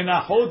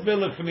 Menachot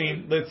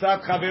Ve'lefnim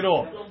Letzat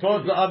Chavero,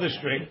 towards the other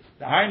string.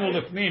 Hainu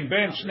Lefnim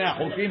Ben Shnei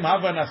Chutim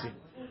Hava Nasim.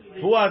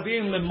 Hu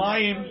Adin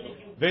Lemayim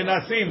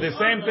Venasim, the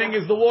same thing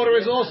as the water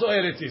is also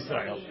Eretz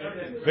Yisrael.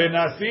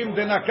 Venasim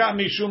denaka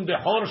mishum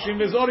dehorshim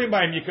vezorim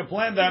b'ayim. You can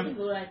plant them.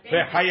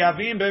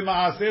 Vechayavim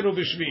b'maaser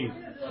u'b'shvi.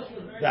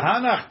 The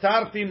hanach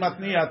tarti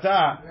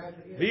matniata.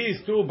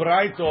 These 2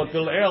 braito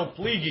til el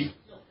pligi.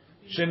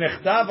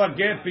 Shenechtav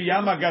get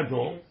b'yam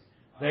hagadol.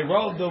 They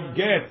wrote the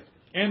get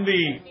in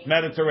the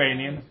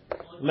Mediterranean.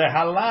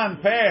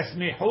 Lehalan pass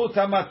mihut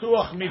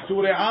hamatuach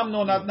miture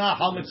amnon ad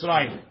nahal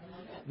Mitzrayim.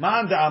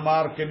 Man da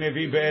Amar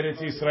kenevi be'eretz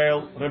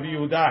Yisrael, Rabbi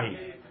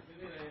Yehudahi.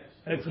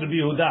 It's Rabbi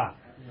Yehuda.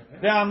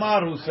 The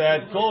Amar who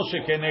said, Kol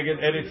shekeneged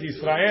Eretz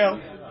Yisrael,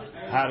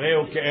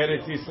 hareu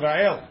ke'eretz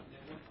Yisrael.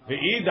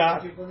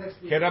 Ve'ida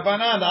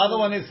ke'rabanan. The other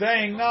one is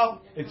saying,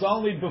 no, it's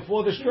only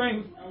before the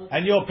string,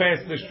 and you'll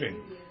pass the string.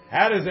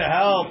 How does it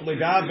help?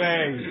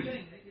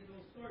 Legabe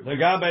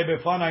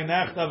befanai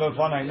nechta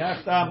befanai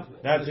nechta.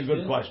 That's a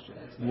good question.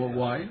 Well,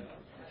 why? I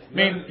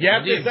mean, you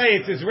have to say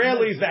it's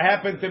Israelis that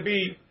happen to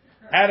be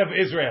out of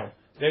Israel.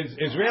 There's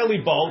Israeli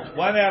boat,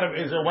 one out of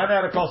Israel, one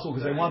out of Kosovo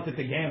because they wanted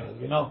to gamble,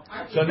 you know.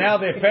 So now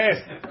they're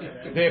past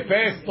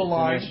the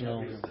line.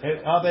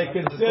 Are they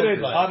considered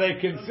in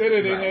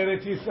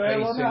Eretz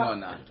Yisrael or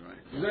not?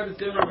 If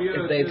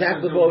they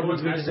attack the boat,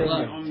 it's going to say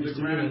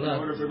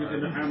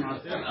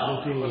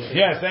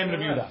Yeah, same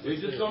Rabbi Yehuda.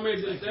 It's just so much.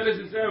 It's Eretz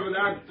Yisrael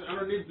without. I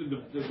don't need to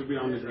be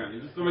on the ground.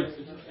 It's just so much.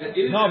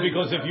 No,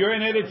 because if you're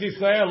in Eretz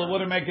Yisrael, it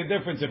wouldn't make a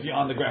difference if you're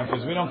on the ground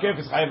because we don't care if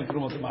it's Chayav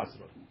Trumot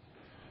Masrot.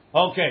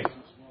 Okay,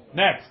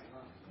 next.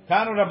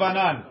 Tanu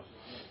Rabbanan.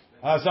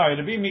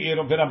 Rabbi Meir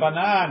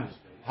Rabbanan.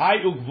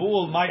 Hay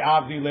ugvul my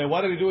avdile.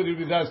 What did he do with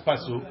Yehuda's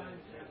pasuk?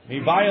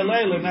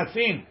 Mibayalei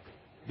lenasim.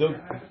 The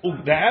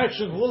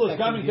actual gvul is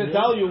coming to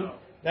tell you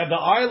that the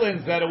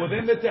islands that are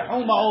within the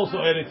Tehum are also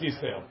Eretz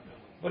Yisrael.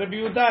 But Rabbi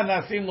Yehuda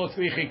nasim lo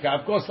tzrichika.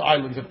 Of course, the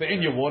islands, if they're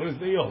in your waters,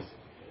 they're yours.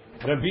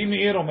 Rabbi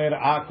Meir Omer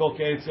Ako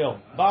Keitzel.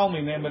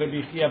 Bauminem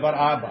Rabbi Chia Bar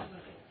Abba.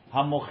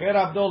 Hamocher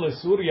Abdo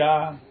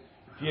LeSuria.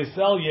 If you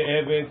sell your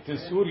Evet to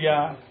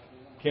Surya,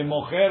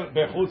 Kemocher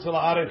Bechutz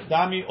La'aretz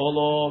Dami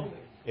Olo.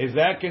 Is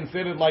that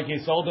considered like he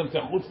sold them to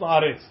Chutz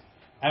La'aretz?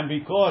 And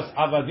because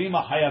Avadim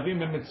Hayavim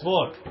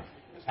Mitzvot,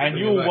 and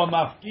you were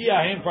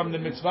mafkia him from the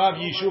mitzvah of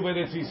Yishuv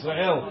Eretz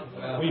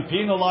Yisrael, we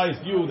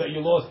penalized you that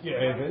you lost your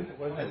Evet.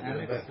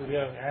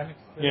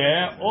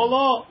 Yeah,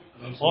 Olo.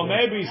 Or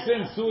maybe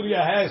since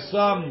Surya has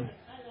some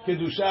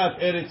Kedushat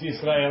Eretz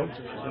Yisrael,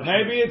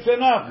 maybe it's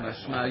enough.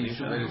 Mashma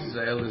Yishuv Eretz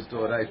Yisrael is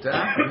Doraita.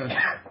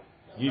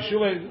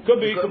 Yishuv could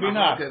be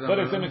not, but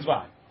it's a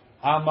mitzvah.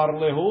 Amar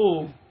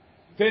lehu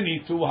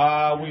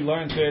tenituha. We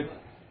learned it.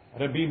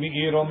 Rabbi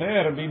Meir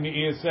Omer. Rabbi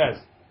Meir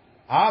says,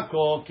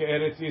 "Ako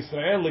ke'eretz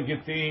Yisrael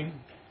legitim."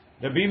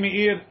 Rabbi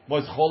Meir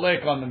was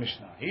cholek on the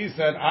Mishnah. He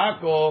said,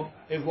 "Ako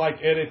is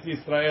like Eretz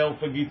Yisrael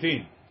for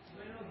Gittin."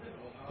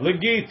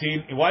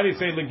 Legitin. Why did he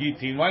say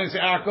legitin? Why did he say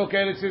Ako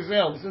ke'eretz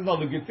Yisrael? This is not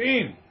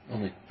legitin.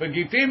 For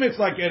Gittin, it's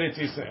like Eretz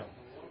Yisrael.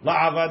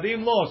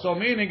 La'avadim lo. So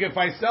meaning, if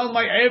I sell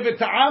my Evet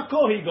to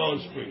Ako, he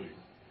goes free.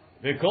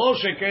 V'kol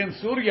sheken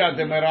Surya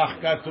demerach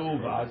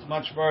katuva. It's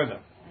much further.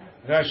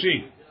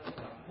 Rashi.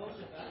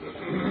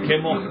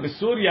 Kemoch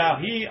b'Surya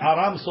hi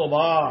aram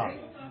sobar.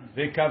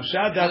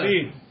 V'kavsha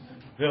David.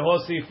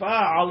 V'hosifa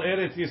al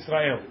Eretz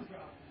Yisrael.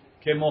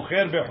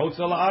 Kemocher b'chutz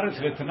la'aretz.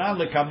 V'tanan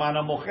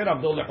lekamana mocher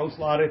abdo lechutz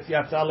la'aretz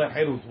yatsa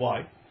lechirut.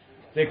 Why?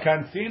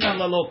 Tekansinan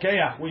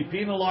lalokeach. We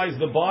penalize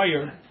the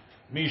buyer.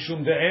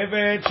 Mishum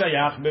de'eved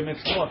shayach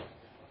b'mitzvot.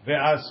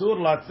 Ve'asur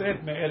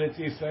latzet me'eretz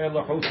Yisrael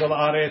lechutz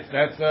la'aretz.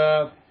 That's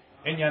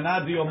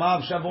Inyanad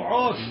Yomav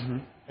Shavuot.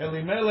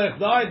 Elimelech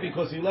died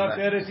because he left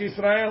Eretz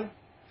Yisrael.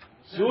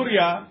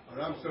 Surya.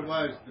 Aram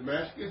survives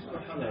Damascus or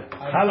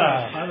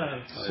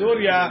Halal.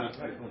 Surya.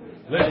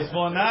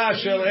 Letzvona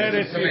shel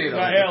Eretz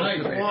Yisrael.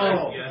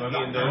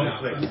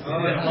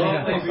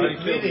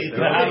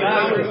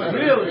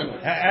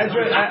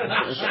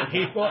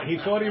 He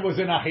thought he was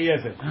in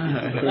Achiezer.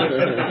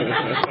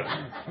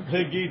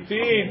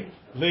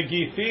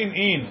 Legitin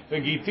in.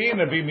 Legitin,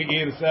 Rabbi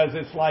Meir says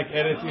it's like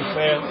Eretz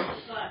Yisrael.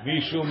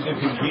 Vishum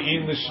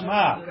defikiin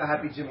l'shma.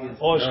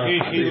 O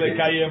shchichi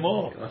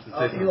lekayemo.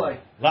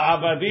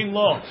 La'avadim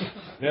lo.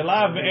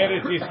 V'lav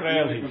Eretz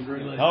Yisrael.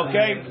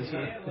 Okay?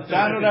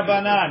 Tanu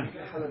Rabbanan.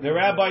 The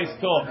rabbis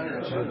taught.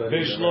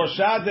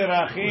 V'shlosha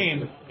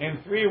derachim. In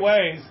 3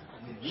 ways.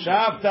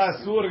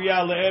 Shavta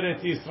Surya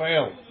le'eretz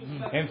Yisrael.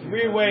 In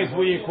 3 ways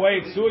we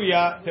equate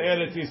Surya to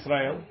Eretz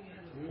Yisrael.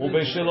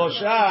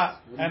 Ubeshelosha,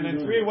 and in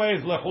 3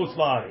 ways lechutz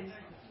la'aretz.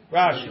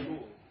 Rashi.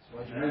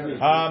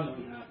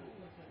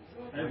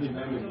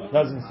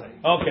 Doesn't say.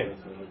 Okay.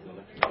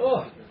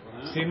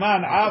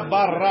 Siman av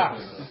bar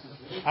ras.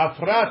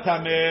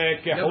 Afratame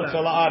kechutz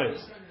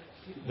la'aretz.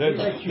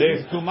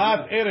 There's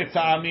tumat eretz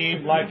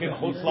amim like in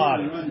chutz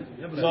la'aretz.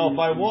 So if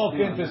I walk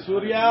into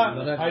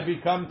Surya, I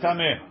become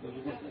tameh.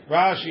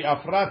 Rashi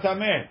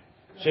afratame.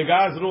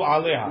 Shegazru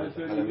aleha.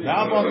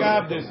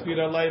 Na'avogav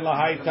despira leila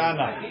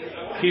haitana.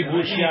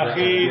 Kibush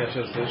yachid.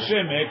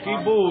 Sheme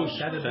kibush.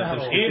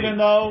 Even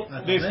though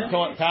this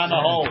Tana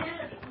holds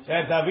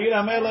that David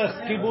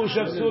HaMelech's kibush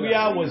of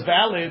Surya was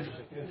valid,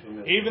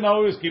 even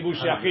though it was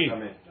kibush yachid.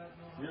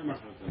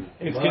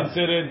 It's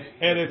considered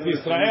Eretz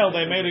Yisrael.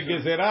 They made a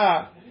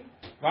gezerah,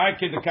 right?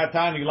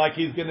 Katani, like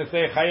he's going to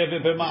say, chayev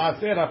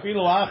b'maaser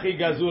afilu hachi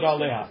gazur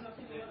aleha.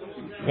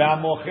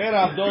 Ve'amocher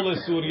abdol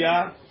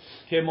Surya.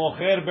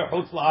 Kemocher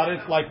bechutz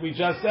la'aretz, like we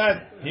just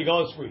said, he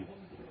goes free,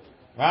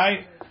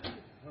 right?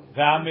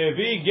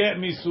 V'amevi get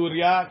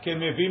misurya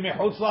kemevi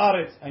mechutz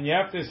la'aretz, and you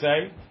have to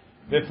say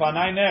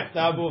v'fanai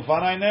nechta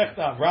v'fanai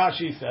nechta.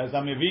 Rashi says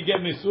amevi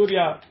get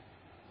misurya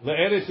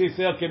le'eretz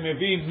Yisrael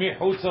kemevi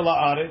mechutz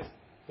la'aretz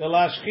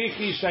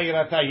v'lashchichi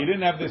shayrata. You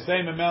didn't have the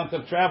same amount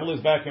of travelers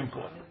back and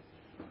forth.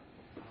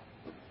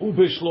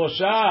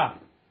 Ubeshlosha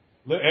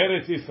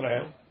le'eretz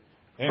Yisrael.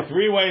 In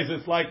 3 ways,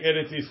 it's like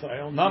Eretz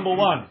Yisrael. Number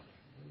 1.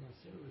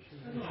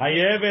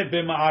 Hayevet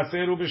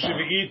b'maaser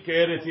u'b'shvi'it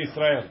ke'eretz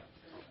Yisrael.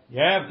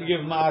 You have to give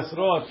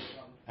maasrot,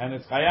 and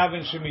it's chayav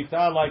in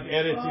shemitah like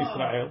Eretz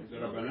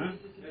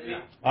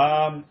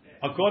Yisrael.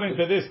 According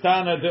to this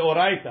Tana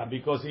deoraita,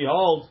 because he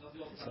holds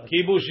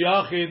kibush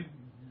yachid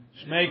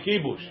shmei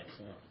kibush.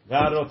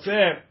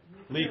 V'arotzeh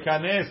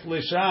likanes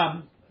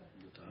l'sham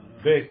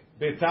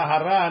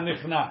betahara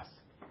nichnas.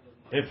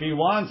 If he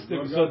wants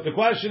to, so the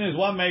question is,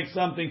 what makes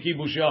something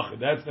kibush yachid?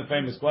 That's the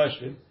famous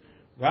question.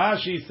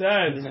 Rashi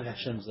says, he didn't have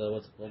Hashem's,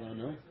 what's it called?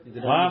 No? He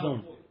did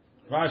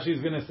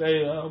Rashi's going to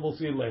say, we'll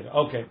see it later.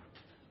 Okay.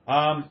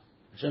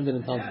 Hashem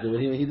didn't tell him to do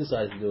it. He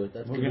decided to do it.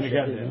 That's we're going to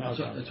get there. We'll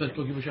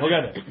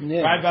get there.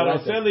 Yeah, right, but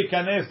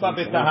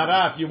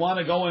if you want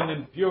to go in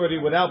impurity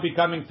without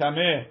becoming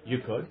tameh, you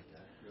could.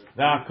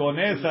 Yeah, but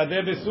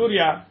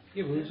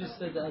he just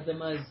said the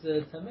Adama is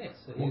tameh.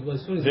 So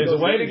there's a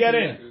way to get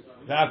in.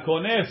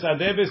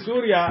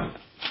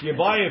 You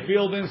buy a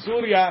field in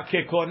Surya,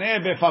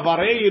 it's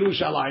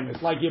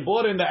like you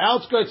bought in the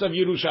outskirts of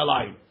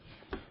Yerushalayim.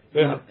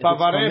 How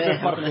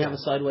can they have a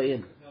side way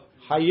in?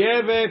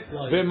 חייבת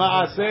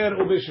במעשר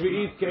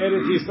ובשביעית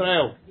כארץ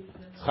ישראל.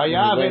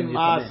 חייב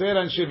במעשר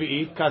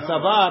ושביעית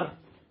כסבר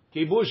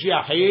כיבוש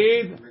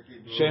יחיד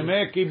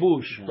שמה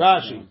כיבוש.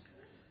 רש"י,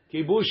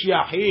 כיבוש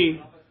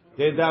יחיד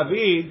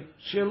דוד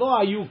שלא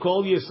היו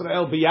כל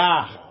ישראל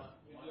ביחד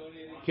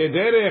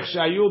כדרך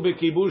שהיו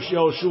בכיבוש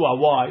יהושע.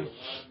 Why?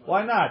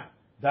 Why not?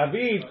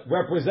 David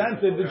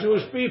represented the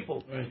Jewish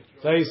people.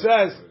 So he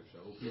says,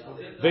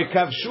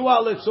 וכבשו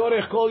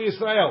לצורך כל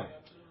ישראל.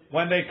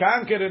 When they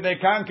conquered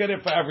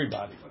it for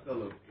everybody.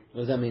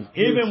 What does that mean?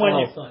 Even when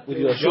with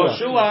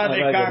Yoshua,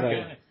 they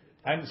conquered.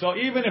 And so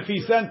even if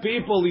he sent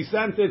people, he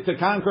sent it to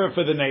conquer it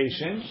for the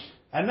nation,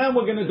 and then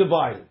we're going to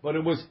divide it. But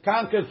it was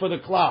conquered for the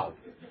cloud.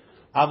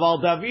 Aval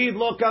David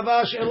lo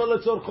kavash ela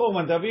letzorcho.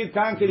 When David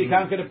conquered, he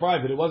conquered it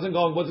private. It wasn't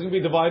going to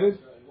be divided.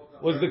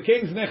 It was the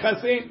king's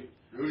nechasim.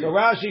 So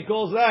Rashi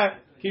calls that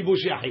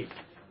kibush yachid.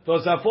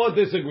 Tosafot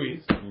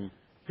disagrees.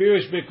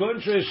 Pirish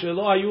bekuntre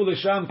shelo hayu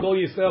l'sham kol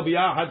Yisrael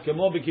biyachad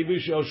kemo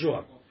bekibush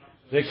Yoshua.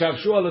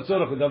 וכבשו על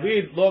לצורך.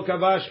 דוד לא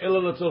כבש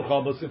אלא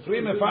לצורכו.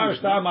 בספרים מפרש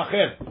טעם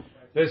אחר.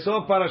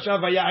 בסוף פרשה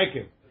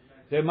ויעקב.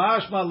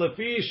 דמשמע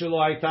לפי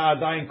שלא הייתה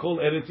עדיין כל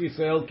ארץ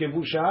ישראל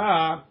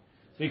כבושה,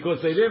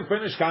 because they didn't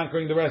finish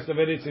conquering the rest of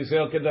ארץ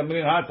ישראל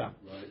כדמרין הטה.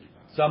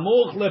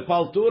 סמוך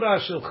לפלטורה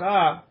שלך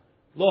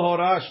לא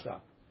הורשת.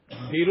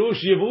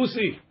 פירוש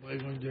יבוסי.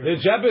 The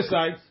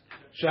Jebusites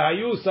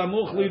שהיו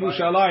סמוך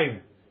לירושלים,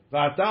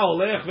 ואתה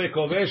הולך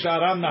וכובש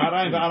ארם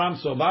נהריים וארם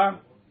סובה.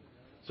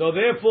 So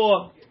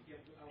therefore,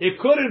 it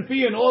couldn't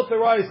be an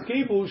authorized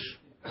kibush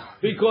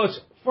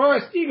because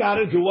first you got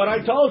to do what I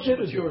told you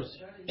to do.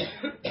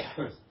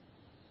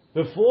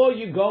 Before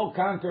you go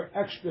conquer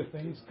extra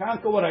things,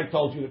 conquer what I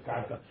told you to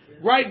conquer.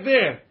 Right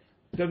there,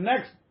 the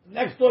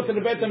next door to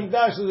the Beit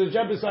HaMikdash is the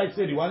Jebusite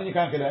city. Why didn't you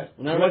conquer that?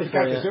 We're not You want ready to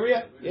conquer for it. Syria?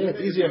 Yeah,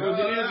 it's easier.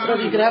 But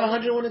you could have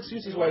 101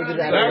 excuses why you did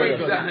that. Very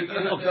good.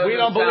 We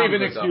don't believe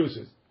in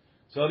excuses.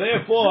 So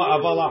therefore,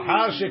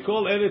 avalachar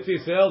shekol eretz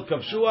Yisrael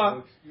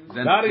kavshua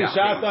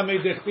darishata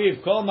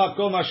medechtiv kol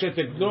makom asher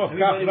tekdof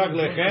kaf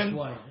raglechem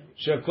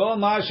shekol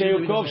ma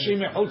sheyu kovshim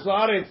mechutz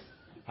laaretz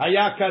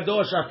haya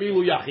kadosh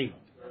afilu yachid.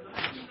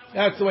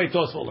 That's the way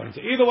Tosfot learns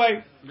it. Either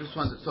way, Just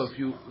wanted, so if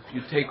you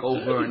take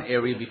over an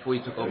area before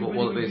you took over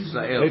all of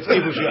Israel, it's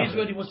kibush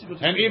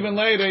yachid. And even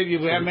later,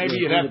 you'd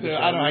have to.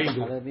 I don't know how you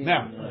do it.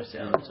 Now,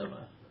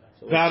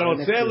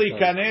 והרוצה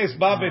להיכנס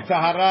בה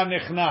בטהרה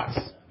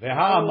נכנס.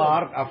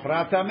 והאמר,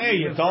 אפרה טמא.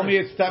 You told me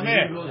it's טמא.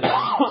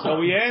 So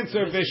we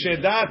answer,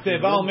 ושדה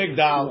תיבה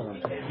ומגדל.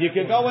 You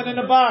can go in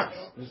a box.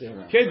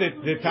 Okay,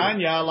 the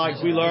Tanya,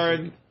 like we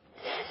learned,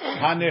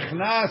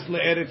 הנכנס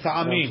לארץ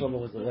העמים.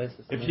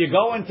 If you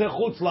go into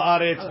חוץ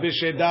לארץ,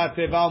 בשדה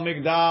תיבה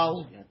ומגדל,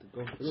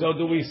 so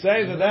do we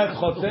say that that's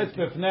חוצץ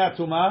בפני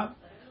הטומאה?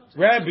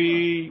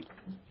 Rabbi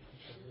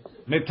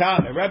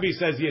מטמא. Rabbi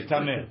says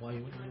יטמא.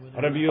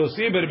 Rabbi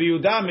Yossi, Rabbi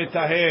Yehuda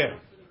mitaher.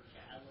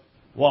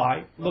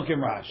 Why? Look in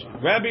Rashi.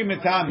 Rabbi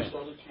mitame.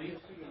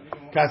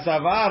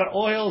 Kasavar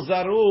ohel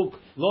zaruk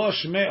lo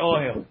shme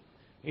ohel.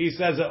 He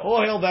says an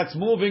ohel that's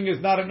moving is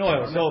not an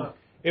ohel. So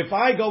if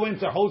I go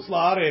into Chutz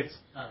La'aretz,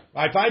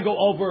 if I go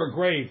over a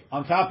grave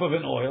on top of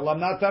an ohel, I'm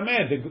not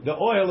tameh. The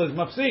ohel is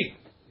mafsik,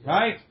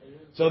 right?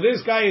 So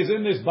this guy is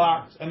in this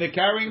box and they're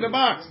carrying the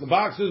box. The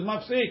box is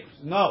mafsik.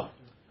 No.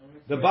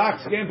 The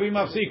box can't be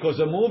mafsik because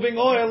a moving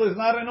oil is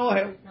not an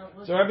oil.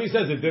 So Rabbi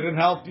says it didn't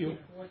help you.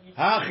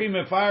 Hachi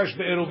mefarish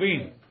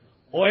be'eruvin.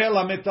 Oil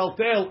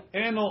ha-metaltel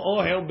eno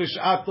oil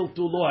b'sh'at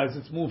tultulo as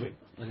it's moving.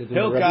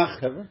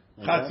 Hilkach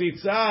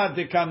chatzitza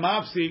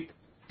dekamafsik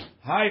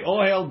hai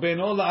oil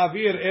beno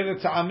la'avir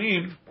eretz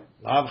ha'amim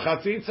lav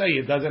chatzitza.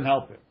 It doesn't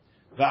help it.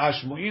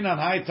 Va'ashmu'inan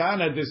hai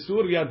tana de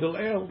Surya del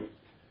el.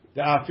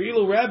 The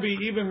afilu Rabbi,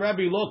 even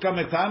Rabbi lo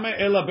kametame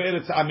ela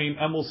be'eretz ha'amim.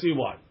 And we'll see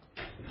why.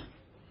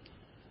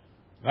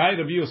 Right?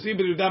 Rabbi Yossi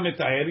ben Yehuda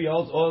mitaher, he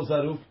holds oil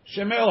zaruf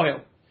sheme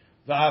ohel.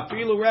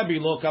 Va'afilu Rabbi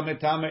lo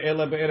kametame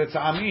ela be'eretz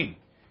ha'amim.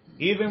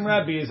 Even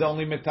Rabbi is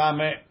only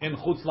metame in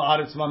chutz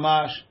la'aretz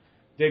mamash.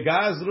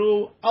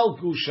 Degazru al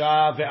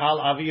gusha ve'al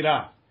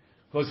avira.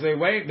 Because the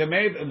way they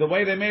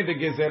made the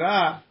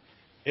gezerah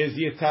is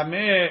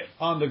yitameh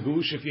on the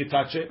gush if you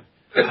touch it,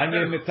 and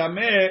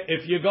yitameh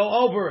if you go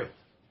over it.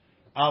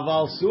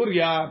 Aval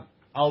surya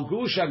al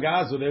gusha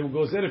gazu, they will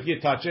gozer if you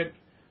touch it.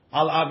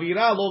 Al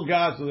avira lo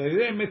gazu. They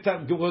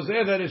didn't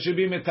gozer that it should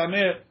be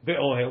metameh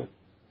be'ohel.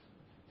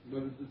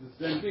 But it's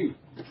the same thing.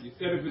 You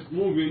said if it's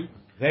moving.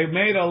 They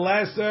made a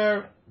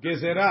lesser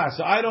gezerah,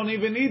 so I don't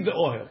even need the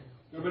oil.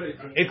 No, but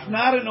It's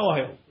not an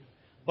oil.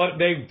 But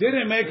they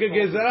didn't make a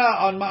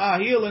gezerah on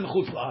ma'ahil in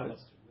chutz la'aretz.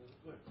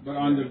 But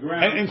on the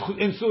ground.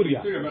 In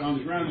Surya. But on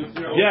the ground, it's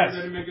Yes.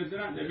 They make a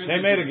gezerah.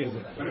 They made a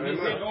gezerah. But if they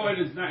say oil,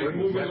 it's not. It's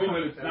moving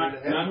oil. It's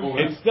not oil.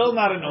 It's still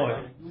not an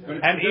oil. But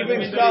And it even doesn't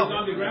mean so, that it's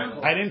on the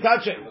ground? I didn't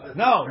touch it.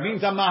 No, it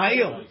means a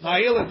mahil.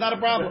 Mahil is not a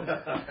problem.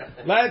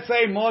 Let's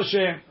say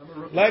Moshe,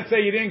 let's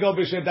say you didn't go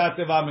b'shedat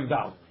teva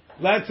migdal.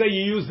 Let's say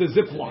you used the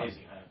zip line.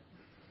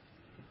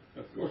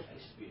 Of course.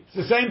 It's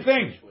the same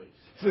thing.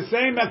 It's the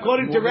same,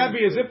 according to Rabbi,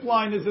 a zip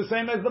line is the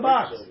same as the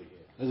box.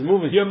 It's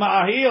moving. Your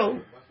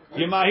ma'ahil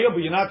You're mahil,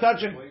 but you're not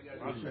touching.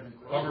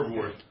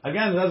 Hoverboard.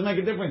 Again, it doesn't make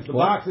a difference. The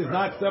box is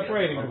not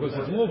separating because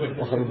it's moving.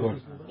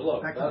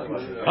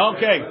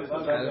 Okay.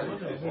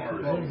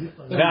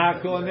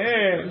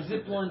 The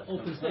zip line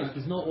open space.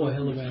 There's no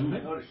oil around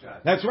it.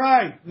 That's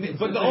right.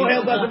 But the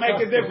oil doesn't make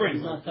a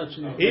difference.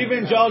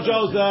 Even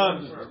JoJo's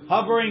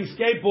hovering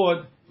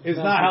skateboard is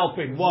not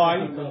helping.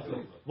 Why?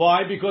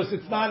 Why? Because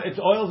it's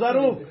oil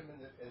zaruf.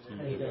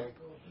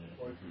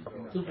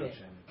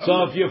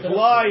 So if you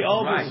fly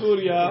over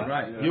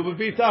Surya, you will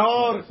be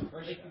tahor.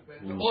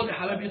 All the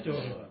halab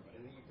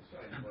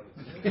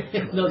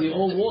No, the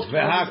old walk.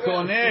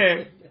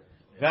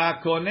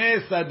 והקונה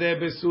שדה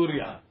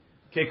בסוריה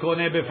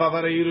כקונה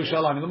בפאבר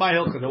ירושלים.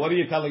 What are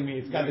you telling me?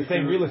 It's got the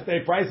same real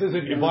estate prices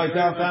if you buy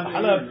downtown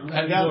Halab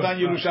and downtown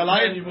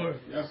Yerushalayim,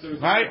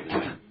 right?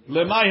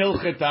 למה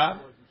הלכתה?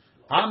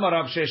 אמר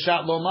רב ששת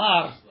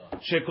לומר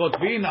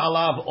שכותבין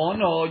עליו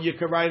אונו, you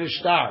can write a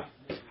star.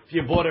 If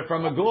you bought it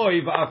from a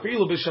goy,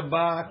 ואפילו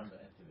בשבת,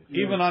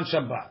 even on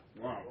Shabbat.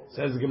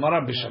 Says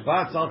Gemara,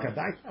 b'Shabbat tzal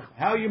kadaitach.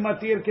 How you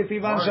matir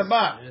ketivan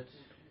Shabbat?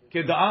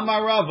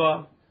 Keda'amar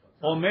Rava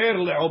omer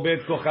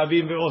le'obed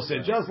kochavim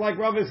ve'oseh. Just like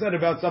Rava said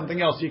about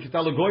something else, you can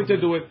tell a goy to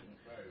do it.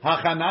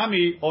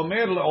 Hachanami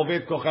omer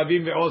le'obed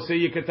kochavim ve'oseh.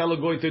 You can tell a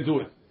goy to do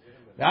it.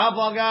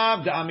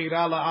 Ve'avagav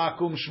da'amira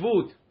la'akum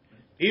shvut.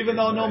 Even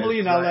though normally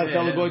you're not allowed to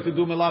tell a goy to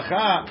do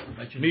melacha,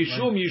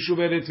 mishum yishuv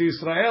eretz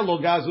Yisrael lo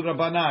gazu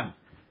rabanan.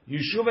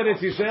 Yishuv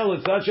eretz Yisrael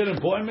is such an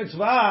important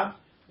mitzvah.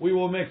 We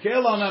will make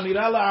kel on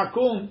amira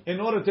la'akum in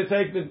order to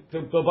take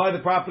to buy the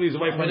properties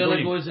away from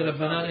Goyim.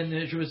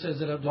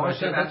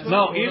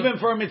 No, even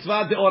for a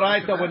mitzvah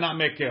deoraita we're not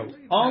make kel.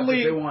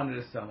 Only they wanted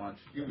it so much.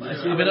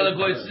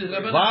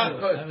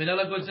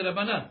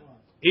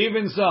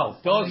 Even so,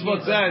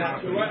 Tosfot says,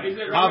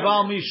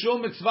 "Aval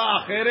mishum mitzvah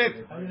acheret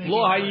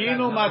lo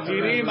hayinu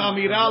matirim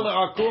amira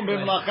la'akum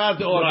b'mlacha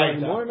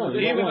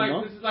deoraita." Even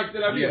like this is like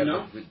Tel Aviv,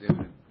 no?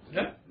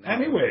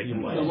 Anywhere you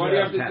want. So why do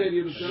you have to say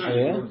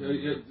Yerushalayim?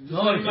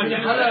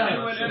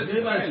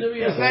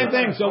 The same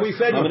thing. So we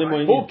said,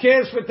 who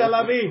cares for Tel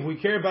Aviv? We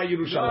care about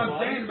Yerushalayim. No, I'm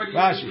saying, but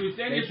Rashi. you're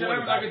saying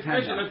Yerushalayim like it's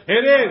special.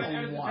 It is.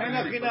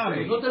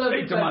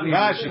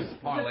 Rashi.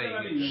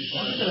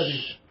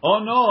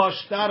 Ono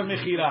shtar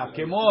mechira,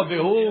 kemo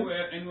vehu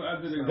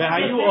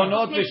vehayu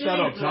onot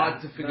v'shtarot. It's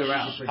hard to figure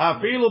out.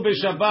 Afilu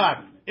b'Shabbat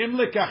im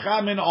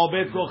lekacha min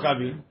obed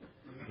kochavim.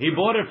 He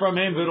bought it from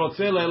him.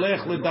 V'rotzeh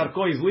lelech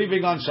ledarko. He's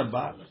leaving on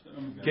Shabbat.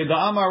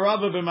 Keda'amar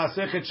Rava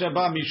b'masechet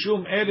Shabbat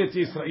mishum eretz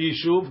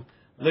Yishuv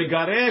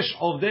legaresh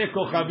ovdei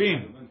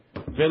kochavim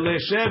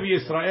v'leshev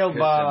Yisrael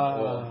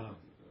ba.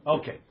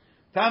 Okay.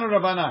 Tanu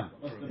Rabbanan.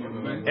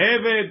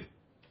 Eved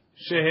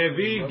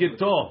shehevi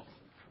gito.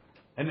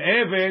 An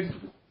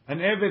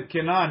Eved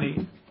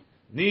Kenani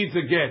needs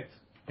a get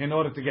in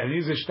order to get. He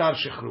needs a shtar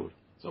shechrur.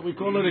 So we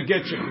call it a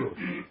get shechrur,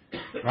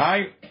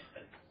 right?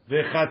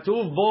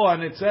 V'chatuv bo,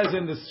 and it says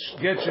in the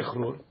get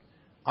shechrur,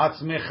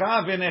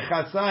 atzmecha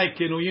v'nechasai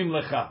kenuyim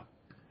lecha.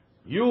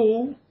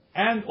 You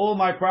and all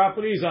my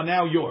properties are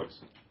now yours.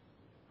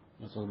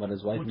 Let's talk about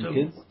his wife and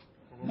kids.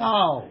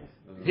 No,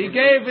 he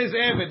gave his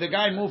Eved. The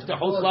guy moved to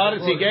Chutz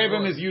La'aretz. He gave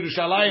him his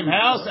Yerushalayim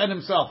house and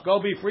himself. Go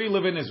be free,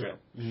 live in Israel.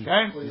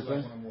 Okay.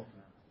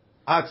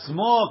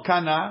 Atzmo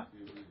kana,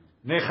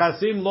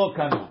 nechasim lo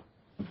kana.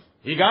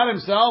 He got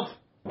himself.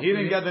 He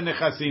didn't get the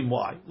nechasim.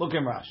 Why? Look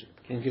in Rashi.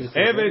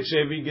 Eved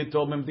shevi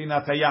gito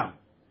memdinat hayam,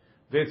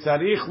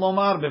 vetzarich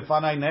lomar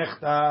befanai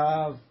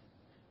nechtav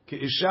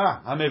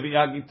keisha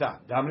hamevia gita.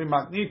 Damri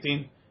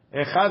matnitin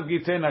echad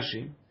gite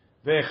nashim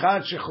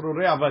veechad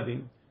shechrurei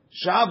avadim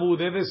shavu.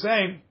 They're the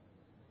same.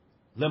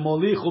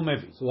 Lemolich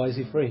umevi. So why is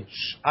he free?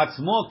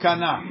 Atzmo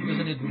kana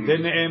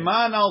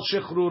deneeman al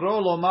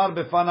shechruro lomar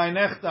befanai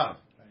nechtav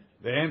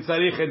ve'en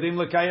tzarich edim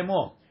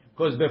lekayemo.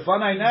 Because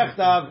befanai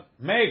nechtav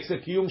makes a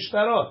kiyum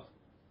shtarot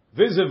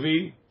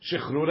vis-a-vis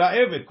shechrura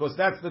eved, because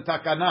that's the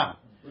takana.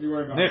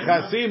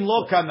 Nechasim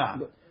lo kana.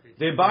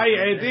 They buy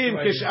edim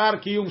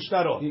kishar kiyum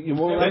shtarot.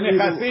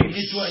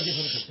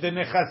 The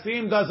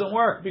nechasim doesn't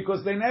work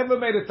because they never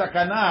made a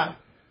takana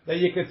that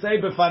you could say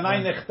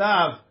befanai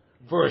nechtav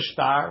for a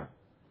star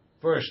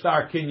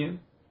kinyan.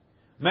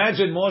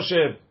 Imagine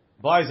Moshe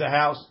buys a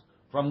house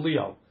from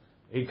Leo.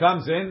 He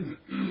comes in.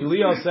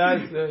 Leo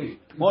says,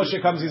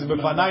 Moshe comes. He's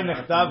befanai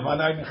nechtav,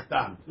 fanai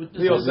nechtam.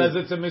 Leo says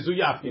it's a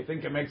mizuyaf. You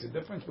think it makes a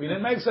difference? We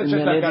didn't make such a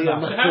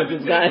takana.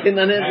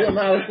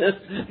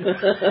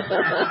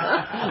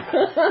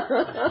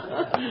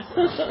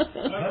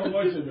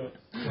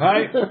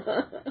 Right?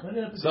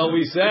 So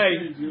we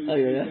say,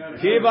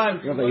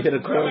 Kivan. We said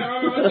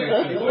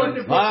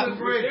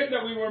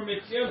that we were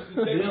mekil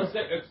to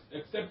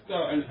accept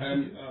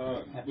and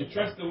we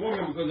trust the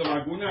woman because of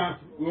Aguna.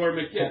 We were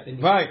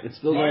mekil. Right. It's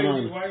still going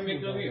on. Why are we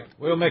mekil here?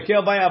 We'll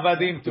mekil by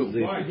avadim too.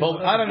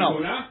 But I don't know.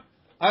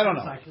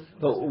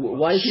 But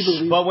why is he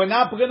believing? But we're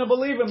not going to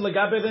believe him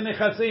legabe the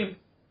nechasim.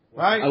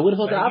 Right? I would have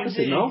thought the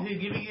opposite, no?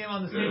 He's giving him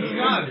on the same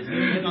regard. He's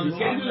giving him on the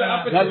same Do the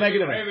opposite. Doesn't make a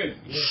difference.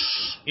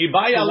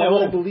 Why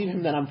would I believe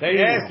him that I'm They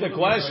free asked now? the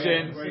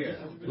question.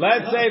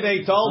 Let's say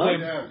they told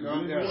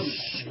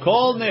him,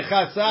 "Kol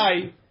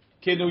nechasai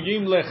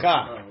kenuyim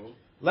lecha."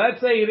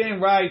 Let's say he didn't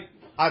write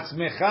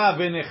atzmecha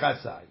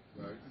v'nechasai.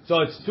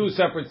 So it's two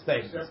separate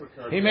statements.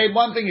 He made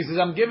one thing. He says,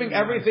 "I'm giving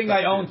everything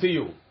I own to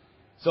you."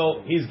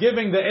 So he's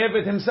giving the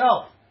eved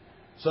himself.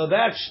 So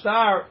that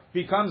shtar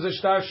becomes a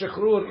shtar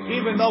shechrur,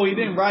 even though he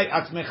didn't write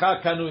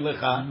atzmecha kanui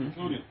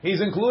lecha.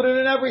 He's included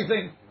in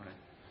everything.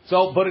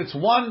 So, but it's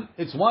one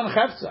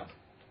chefza.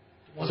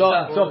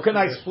 So can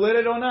I split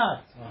it or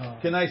not?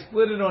 Can I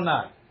split it or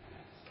not?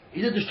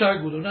 Is it the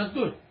star good or not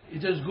good?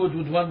 Is it good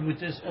with one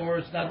with this, or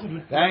it's not good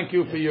with? Thank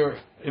you for your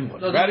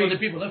input. No, Ready? for the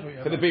people, not for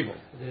you. For the people.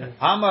 Yeah.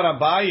 Amar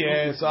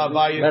Abaye, so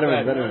Abaye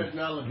Better. said,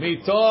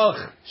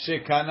 Mitoch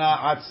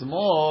shekana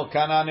atzmo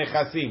kana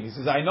nechasim. He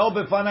says, I know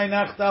befanai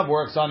nachtav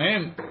works on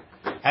him,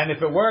 and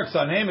if it works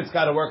on him, it's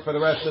got to work for the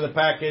rest of the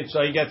package,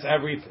 so he gets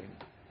everything.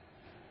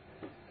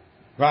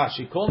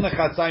 Rashi, kol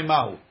nechasai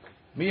mahu.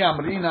 Mi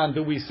amrinan,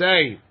 do we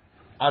say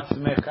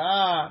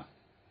atzmecha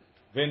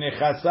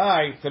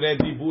v'nechasai tere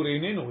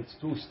diburininu? It's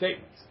two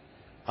statements.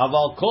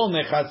 Aval kol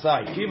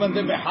nechasai, even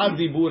the behad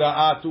dibura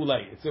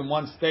atulei. It's in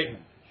one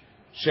statement.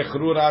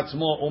 Shechrur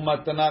atzmo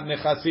umatanat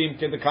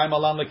nechasim kedekaim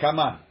alam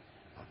lekaman.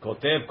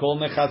 Kotev kol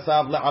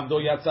nechasav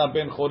le'avdo yatsa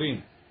ben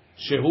chorin.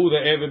 Shehu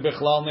re'eve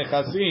bechlal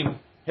nechasim.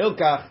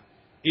 Hilkach,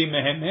 im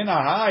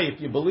mehemena hai,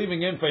 if you're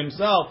believing him for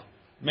himself,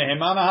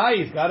 mehemana hai,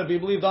 he's got to be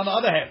believed on the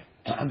other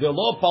hand. The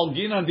lo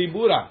palgina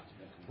dibura.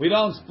 We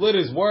don't split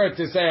his word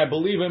to say I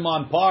believe him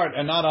on part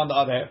and not on the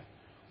other hand.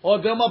 Or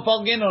dilma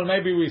palgina, or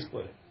maybe we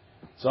split it.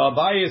 So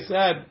Abaye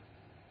said,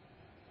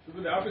 So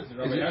do the opposite,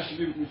 Rabbi. It has to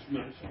be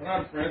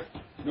Shafrar first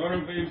in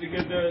order for him to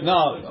get the...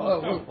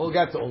 no, we'll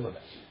get to all of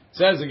that.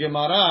 Says the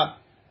Gemara,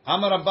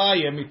 Amar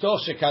Abaye, mitoch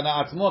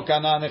shekana atzmo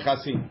kana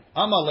nechasim.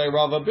 Amar le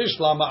Rava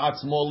Bishlama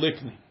atzmo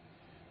likni.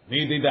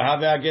 Nidi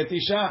dehave aget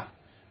isha.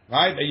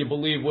 Right? That you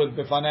believe with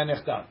befanei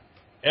nechtav.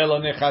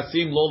 Elo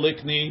nechasim lo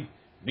likni.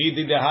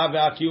 Nidi dehave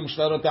akiyum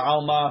shtarot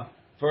alma.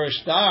 For a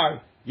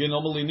shtar, you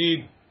normally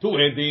need two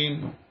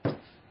edim.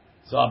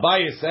 So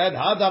Abaye said,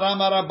 Hadar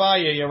Amar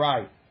Abaye, you're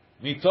right.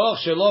 Mitoch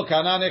shelo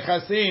kana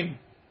nechasim,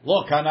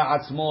 lo kana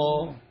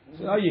atzmo.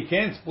 So no, you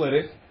can't split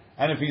it.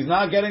 And if he's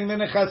not getting the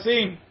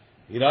nechasim,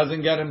 he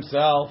doesn't get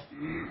himself.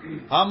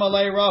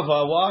 Amalei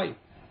Rava, why?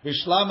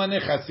 Vishlama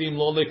nechasim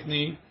lo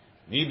likni,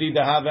 nidi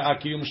dehave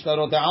akiyum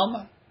shtarot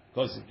alma.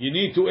 Because you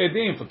need two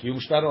edim for kiyum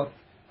shtarot.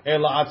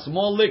 Ela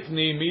atzmo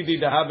likni, midi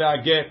dehave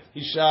aget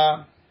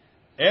isha.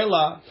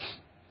 Ela.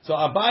 So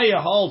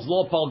Abaye holds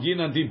lo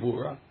palgina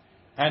dibura.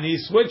 And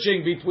he's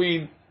switching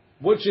between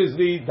which is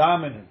the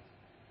dominant.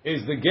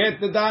 Is the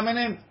get the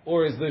dominant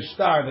or is the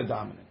shtar the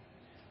dominant?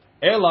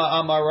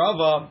 Ela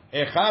amarava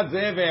echad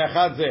zeh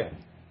ve'echad zeh.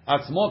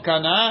 Atzmo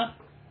kana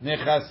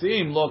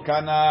nechasim lo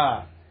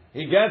kana.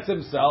 He gets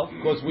himself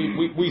because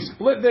we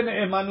split the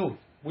ne'emanut.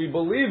 We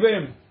believe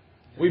him.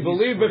 We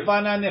believe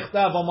b'fana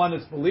nechtav on one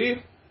it's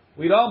believed.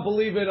 We don't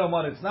believe it on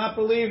one it's not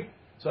believed.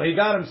 So he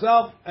got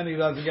himself and he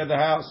doesn't get the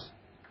house.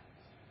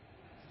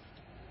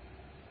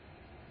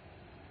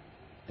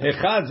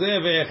 Echad zeh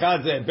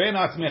ve'echad zeh. Ben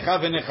atzmecha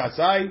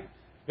ve'nechasai.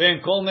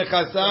 Ben kol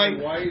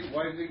nechasai. Why is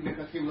it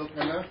nechasim lo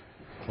kana?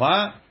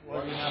 What?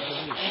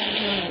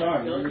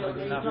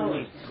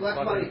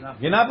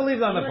 You're not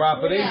believed on the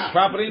property.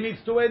 Property needs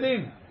two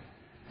edim.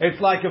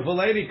 It's like if a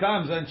lady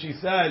comes and she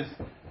says,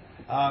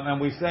 and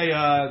we say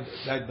that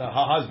her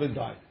husband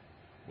died.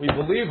 We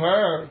believe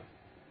her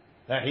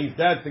that he's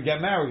dead to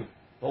get married,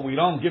 but we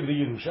don't give the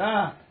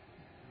Yerusha.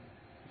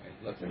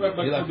 But for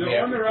the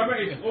owner,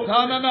 Rabbi, it's also...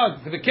 No.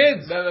 For the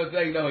kids.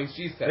 No,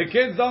 she said. The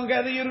kids don't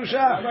get the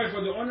Yerusha. Rabbi,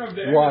 for the owner of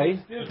the Why?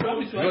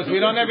 Because we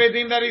don't have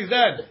edim that he's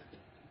dead.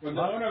 For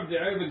the owner of the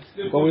Evid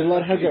still... But we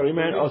let her get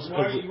remarried. Oh,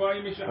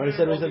 Why we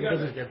said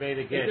because it's a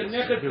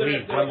necklace to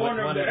the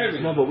owner of the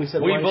Evid. no, but we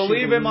said We why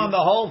believe she him on the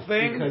whole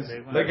thing. because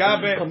The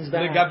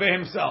Gabe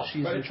himself.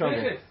 she's But in it's trouble.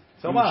 necklace.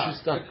 So what? She's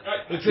stuck.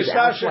 It's a She's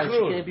shtar outside. She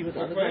shechrur. can't be with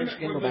other guys. She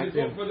can't go back to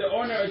him. For the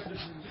owner, it's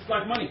just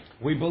like money.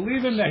 We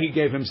believe him that he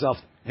gave himself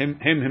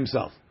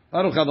himself.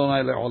 Baruch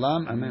Adonai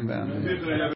le'olam. Amen.